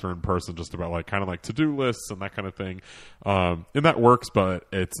podcast or in person, just about like kind of like to-do lists and that kind of thing. And that works, but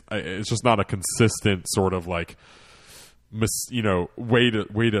it's just not a consistent sort of like way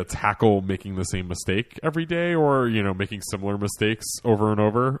to tackle making the same mistake every day, or making similar mistakes over and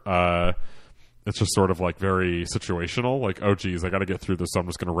over. It's just sort of like very situational, like, oh geez, I got to get through this, so I'm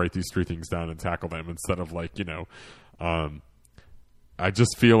just going to write these 3 things down and tackle them, instead of like I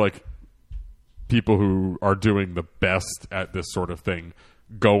just feel like people who are doing the best at this sort of thing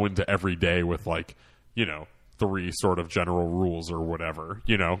go into every day with like 3 sort of general rules or whatever,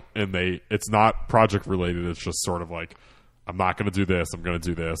 and it's not project related. It's just sort of like, I'm not going to do this, I'm going to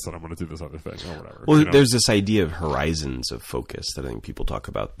do this, and I'm going to do this other thing or whatever. Well, there's this idea of horizons of focus that I think people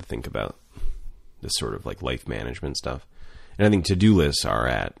think about this sort of like life management stuff. And I think to-do lists are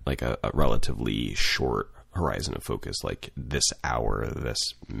at like a relatively short horizon of focus, like this hour, this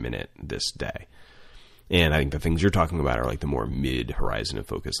minute, this day. And I think the things you're talking about are like the more mid horizon of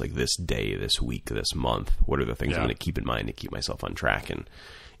focus, like this day, this week, this month. What are the things I'm going to keep in mind to keep myself on track? And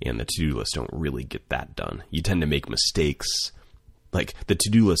the to-do lists don't really get that done. You tend to make mistakes. Like the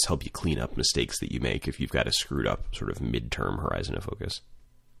to-do lists help you clean up mistakes that you make if you've got a screwed up sort of midterm horizon of focus.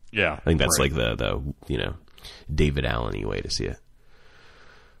 Yeah. I think that's like the David Allen-y way to see it.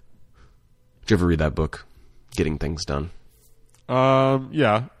 Did you ever read that book, Getting Things Done?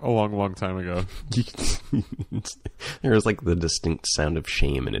 Yeah, a long time ago. There was like the distinct sound of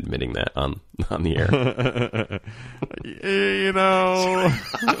shame in admitting that on the air.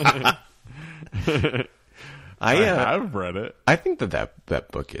 I have read it. I think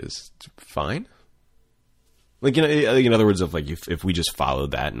that book is fine. Like, in other words, if we just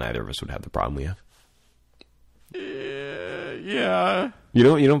followed that, neither of us would have the problem we have. Yeah. You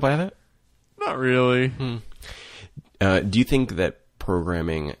don't buy that? Not really. Do you think that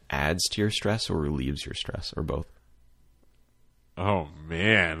programming adds to your stress or relieves your stress, or both? Oh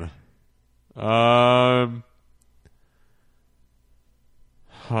man. I'd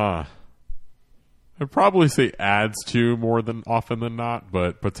probably say adds to more than often than not,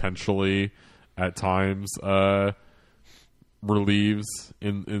 but potentially at times relieves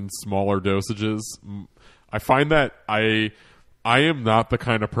in smaller dosages. I find that I am not the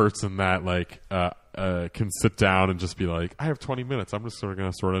kind of person that like can sit down and just be like, I have 20 minutes. I'm just going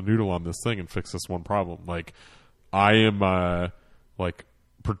to sort of noodle on this thing and fix this one problem. Like, I am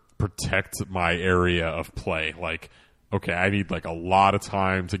protect my area of play. Like, okay, I need like a lot of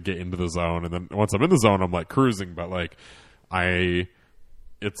time to get into the zone, and then once I'm in the zone, I'm like cruising. But like, I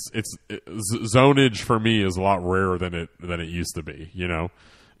zonage for me is a lot rarer than it used to be, you know?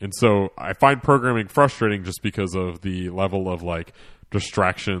 And so I find programming frustrating just because of the level of like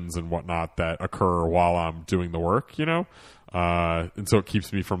distractions and whatnot that occur while I'm doing the work, you know? And so it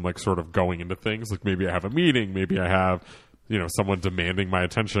keeps me from like sort of going into things. Like maybe I have a meeting, maybe I have, you know, someone demanding my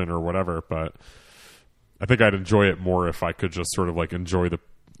attention or whatever, but I think I'd enjoy it more if I could just sort of like enjoy the,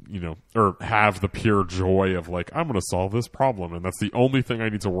 you know, or have the pure joy of like, I'm going to solve this problem. And that's the only thing I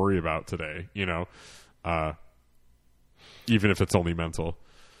need to worry about today, you know, even if it's only mental.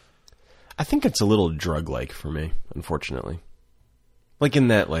 I think it's a little drug-like for me, unfortunately. Like in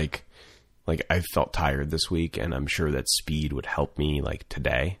that, like I felt tired this week, and I'm sure that speed would help me like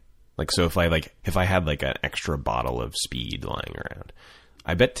today. Like, so if I had like an extra bottle of speed lying around,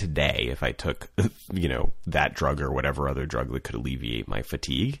 I bet today if I took, you know, that drug or whatever other drug that could alleviate my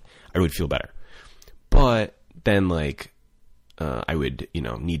fatigue, I would feel better. But then like, I would, you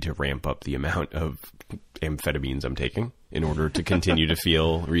know, need to ramp up the amount of amphetamines I'm taking in order to continue to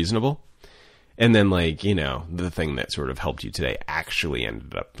feel reasonable. And then, like, you know, the thing that sort of helped you today actually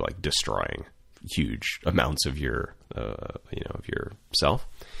ended up like destroying huge amounts of your, you know, of yourself.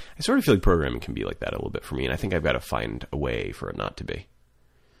 I sort of feel like programming can be like that a little bit for me, and I think I've got to find a way for it not to be.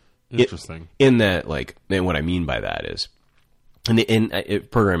 Interesting. In that, like, and what I mean by that is,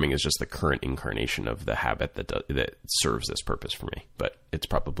 programming is just the current incarnation of the habit that serves this purpose for me, but it's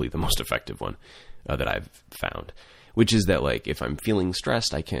probably the most effective one that I've found. Which is that, like, if I'm feeling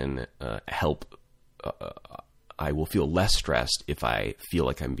stressed, I can help. I will feel less stressed if I feel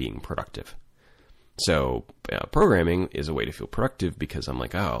like I'm being productive. So programming is a way to feel productive because I'm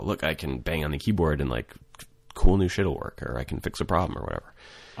like, oh, look, I can bang on the keyboard and like cool new shit will work, or I can fix a problem or whatever.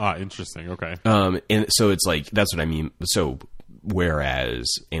 Interesting. Okay. And so it's like, that's what I mean. So whereas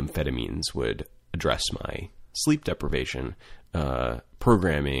amphetamines would address my sleep deprivation,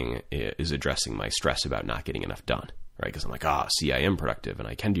 programming is addressing my stress about not getting enough done. Right, because I'm like, see, I am productive and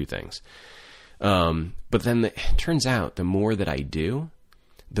I can do things. But then it turns out the more that I do,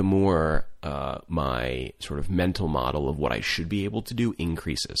 the more my sort of mental model of what I should be able to do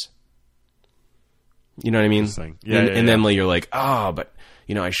increases. You know what I mean? Yeah, and then like, you're like, but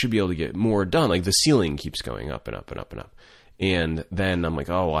you know, I should be able to get more done. Like the ceiling keeps going up and up and up and up. And then I'm like,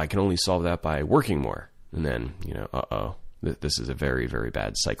 well, I can only solve that by working more. And then, you know, this is a very, very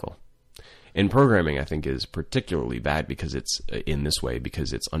bad cycle. And programming, I think, is particularly bad because it's in this way,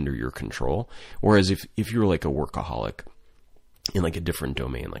 because it's under your control. Whereas if you're like a workaholic in like a different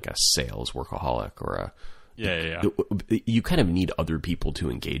domain, like a sales workaholic or you kind of need other people to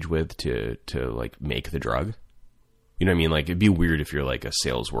engage with to like make the drug. You know what I mean? Like it'd be weird if you're like a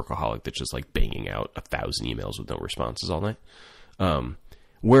sales workaholic that's just like banging out 1,000 emails with no responses all night.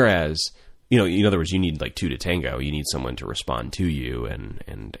 Whereas, you know, in other words, you need like two to tango. You need someone to respond to you and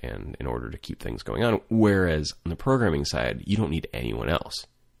in order to keep things going on. Whereas on the programming side, you don't need anyone else.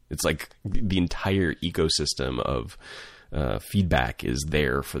 It's like the entire ecosystem of feedback is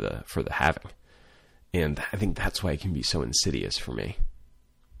there for the having. And I think that's why it can be so insidious for me.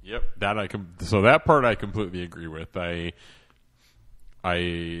 Yep, so that part I completely agree with.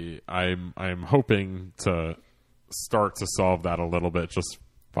 I'm hoping to start to solve that a little bit just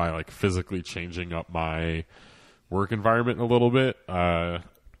by like physically changing up my work environment a little bit. What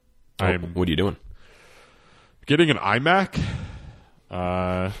are you doing? Getting an iMac,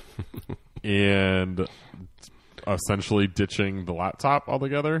 and essentially ditching the laptop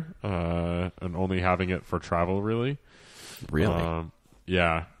altogether, and only having it for travel. Really?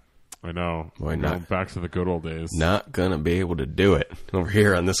 Yeah, I know. Why not? Going back to the good old days. Not gonna be able to do it over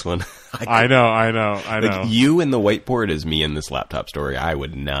here on this one. I know. Like you and the whiteboard is me in this laptop story. I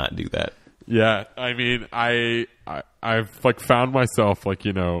would not do that. Yeah, I mean, I've like found myself like,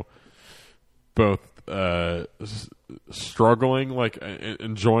 you know, both struggling, like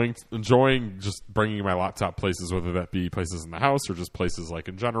enjoying just bringing my laptop places, whether that be places in the house or just places like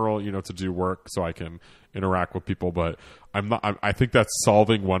in general, you know, to do work so I can interact with people. But I think that's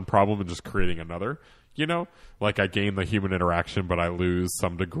solving one problem and just creating another, you know, like I gain the human interaction, but I lose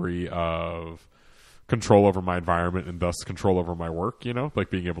some degree of control over my environment and thus control over my work, you know, like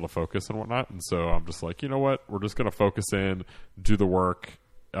being able to focus and whatnot. And so I'm just like, you know what, we're just going to focus in, do the work,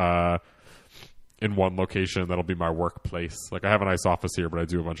 in one location. That'll be my workplace. Like I have a nice office here, but I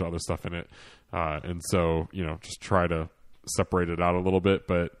do a bunch of other stuff in it. And so, you know, just try to separate it out a little bit.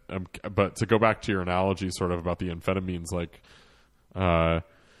 But to go back to your analogy sort of about the amphetamines, like, the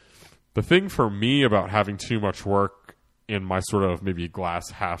thing for me about having too much work in my sort of maybe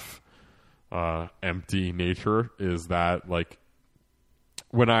glass half, empty nature is that like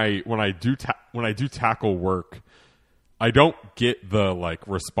when I do tackle work, I don't get the like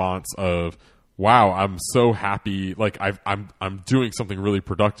response of, wow, I'm so happy. Like I'm doing something really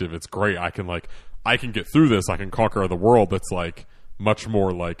productive. It's great. I can get through this. I can conquer the world. That's like much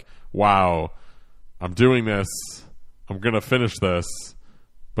more like, wow, I'm doing this. I'm going to finish this,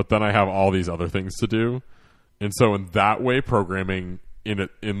 but then I have all these other things to do. And so in that way, programming in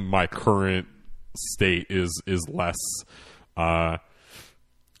my current state is less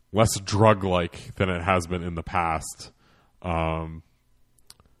drug-like than it has been in the past. And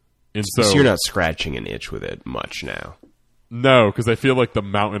so you're not scratching an itch with it much now. No, because I feel like the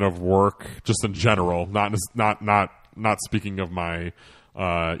mountain of work, just in general, not speaking of my,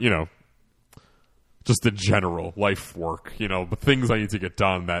 just in general life work, the things I need to get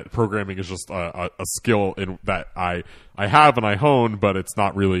done. That programming is just a skill that I have and I hone, but it's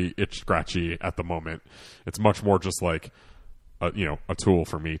not really itch scratchy at the moment. It's much more just like a tool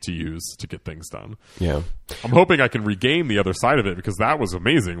for me to use to get things done. Yeah, I'm hoping I can regain the other side of it, because that was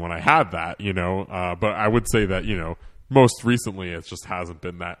amazing when I had that. But I would say that most recently it just hasn't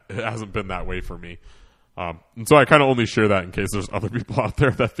been that way for me. And so I kind of only share that in case there's other people out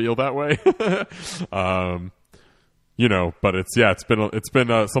there that feel that way. But it's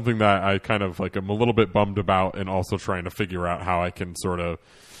been something that I kind of like, I'm a little bit bummed about, and also trying to figure out how I can sort of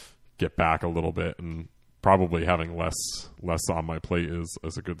get back a little bit, and probably having less on my plate is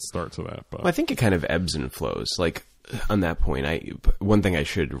a good start to that. But I think it kind of ebbs and flows. Like on that point, one thing I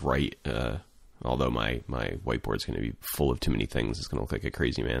should write, although my whiteboard's going to be full of too many things, it's going to look like a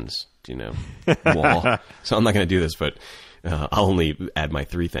crazy man's, wall. So I'm not going to do this, but I'll only add my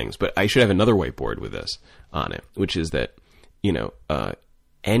 3 things. But I should have another whiteboard with this on it, which is that,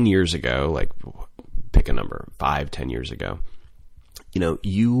 N years ago, like pick a number, 5, 10 years ago,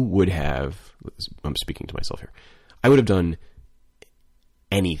 you would have, I'm speaking to myself here, I would have done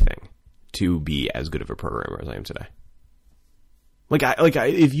anything to be as good of a programmer as I am today.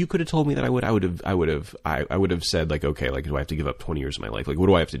 If you could have told me that I would have said, like, okay, like, do I have to give up 20 years of my life? Like, what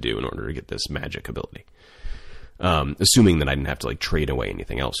do I have to do in order to get this magic ability? Assuming that I didn't have to like trade away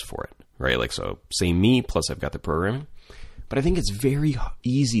anything else for it, right? Like, so same me, plus I've got the programming. But I think it's very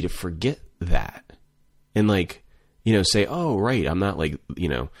easy to forget that and like, say, oh, right, I'm not like,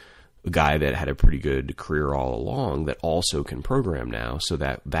 a guy that had a pretty good career all along that also can program now. So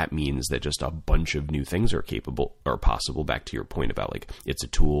that means that just a bunch of new things are possible. Back to your point about like, it's a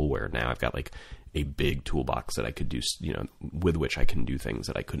tool where now I've got like a big toolbox that I could do, with which I can do things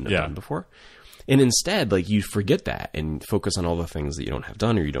that I couldn't have done before. And instead, like, you forget that and focus on all the things that you don't have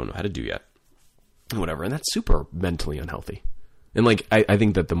done or you don't know how to do yet, and whatever. And that's super mentally unhealthy. And like, I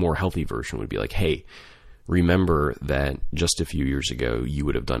think that the more healthy version would be like, hey, remember that just a few years ago, you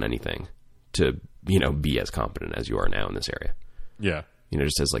would have done anything to, be as competent as you are now in this area. Yeah.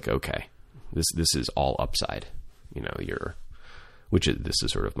 Just as like, okay, this is all upside, this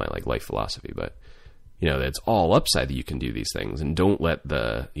is sort of my like life philosophy, but that's all upside that you can do these things, and don't let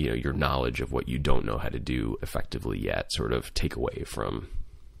the, your knowledge of what you don't know how to do effectively yet sort of take away from,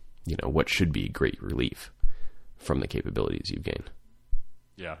 what should be great relief from the capabilities you've gained.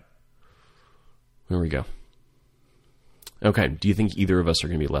 Yeah. There we go. Okay. Do you think either of us are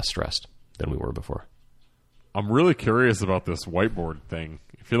going to be less stressed than we were before? I'm really curious about this whiteboard thing.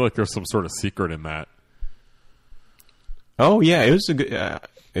 I feel like there's some sort of secret in that. Oh yeah, it was a good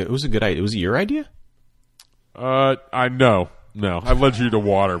idea. Was it your idea? I know. No, I led you to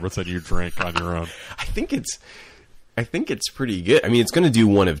water, but said you drank on your own. I think it's pretty good. I mean, it's going to do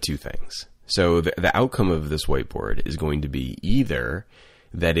one of two things. So the outcome of this whiteboard is going to be either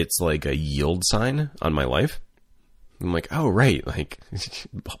that it's like a yield sign on my life. I'm like, oh, right. Like,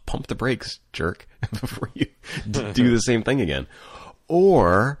 pump the brakes, jerk, before you do the same thing again.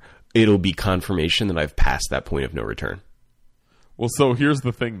 Or it'll be confirmation that I've passed that point of no return. Well, so here's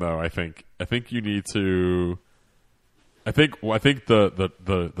the thing, though. I think you need to. I think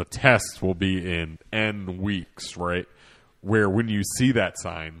the test will be in N weeks, right? Where when you see that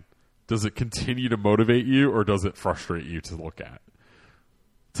sign, does it continue to motivate you, or does it frustrate you to look at?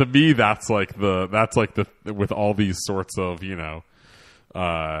 To me, that's like the with all these sorts of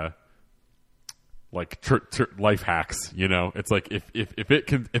life hacks, it's like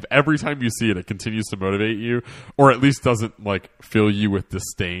if every time you see it, it continues to motivate you, or at least doesn't like fill you with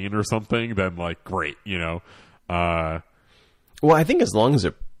disdain or something, then like great, Well, I think as long as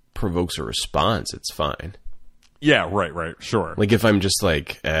it provokes a response, it's fine. Yeah, right, sure. Like if I'm just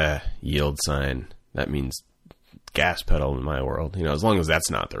like yield sign, that means gas pedal in my world. As long as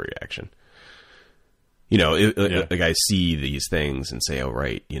that's not the reaction. Like I see these things and say, oh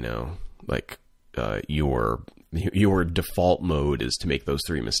right, like. Your default mode is to make those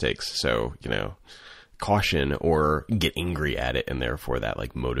 3 mistakes. So, caution or get angry at it, and therefore that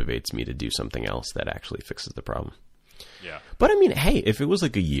like motivates me to do something else that actually fixes the problem. Yeah. But I mean, hey, if it was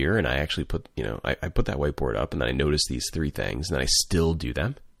like a year and I actually put, I put that whiteboard up and then I noticed these 3 things and then I still do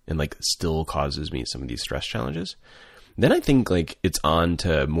them and like still causes me some of these stress challenges, then I think like it's on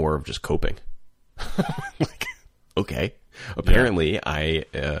to more of just coping. Like, okay, apparently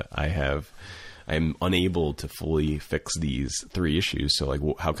I'm unable to fully fix these 3 issues. So like,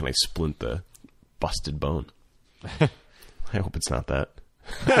 how can I splint the busted bone? I hope it's not that.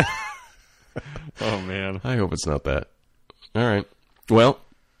 Oh man. I hope it's not that. All right. Well,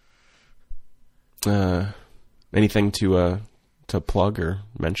 anything to plug or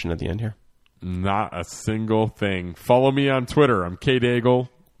mention at the end here? Not a single thing. Follow me on Twitter. I'm K Daigle.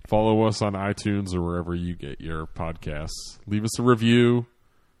 Follow us on iTunes or wherever you get your podcasts. Leave us a review.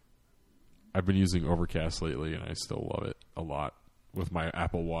 I've been using Overcast lately, and I still love it a lot with my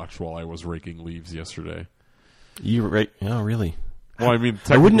Apple Watch while I was raking leaves yesterday. You rake? Oh, really? Well, I mean,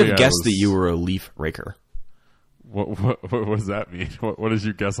 I wouldn't have guessed that you were a leaf raker. What does that mean? What did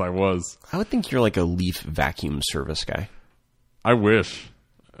you guess I was? I would think you're like a leaf vacuum service guy. I wish.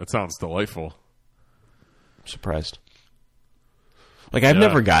 That sounds delightful. I'm surprised. Like, I've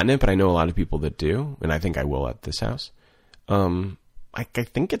never gotten it, but I know a lot of people that do, and I think I will at this house. I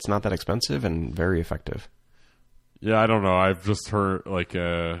think it's not that expensive and very effective. Yeah, I don't know. I've just heard, like,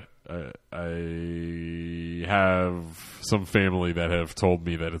 I have some family that have told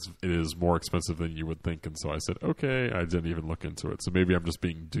me that it is more expensive than you would think, and so I said, okay, I didn't even look into it. So maybe I'm just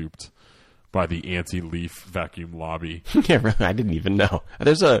being duped by the anti-leaf vacuum lobby. Yeah, really, I didn't even know.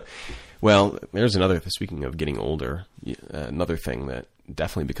 There's another, speaking of getting older, another thing that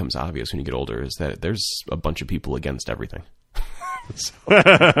definitely becomes obvious when you get older is that there's a bunch of people against everything. So,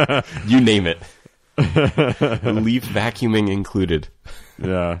 you name it. Leaf vacuuming included.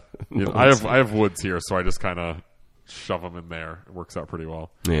 Yeah. I have woods here, so I just kind of shove them in there. It works out pretty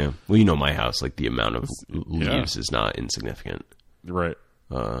well. Yeah. Well, you know my house, like the amount of leaves is not insignificant. Right.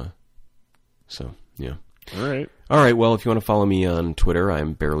 So, yeah. All right. All right. Well, if you want to follow me on Twitter,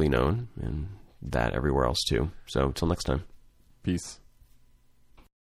 I'm Barely Known, and that everywhere else too. So, till next time. Peace.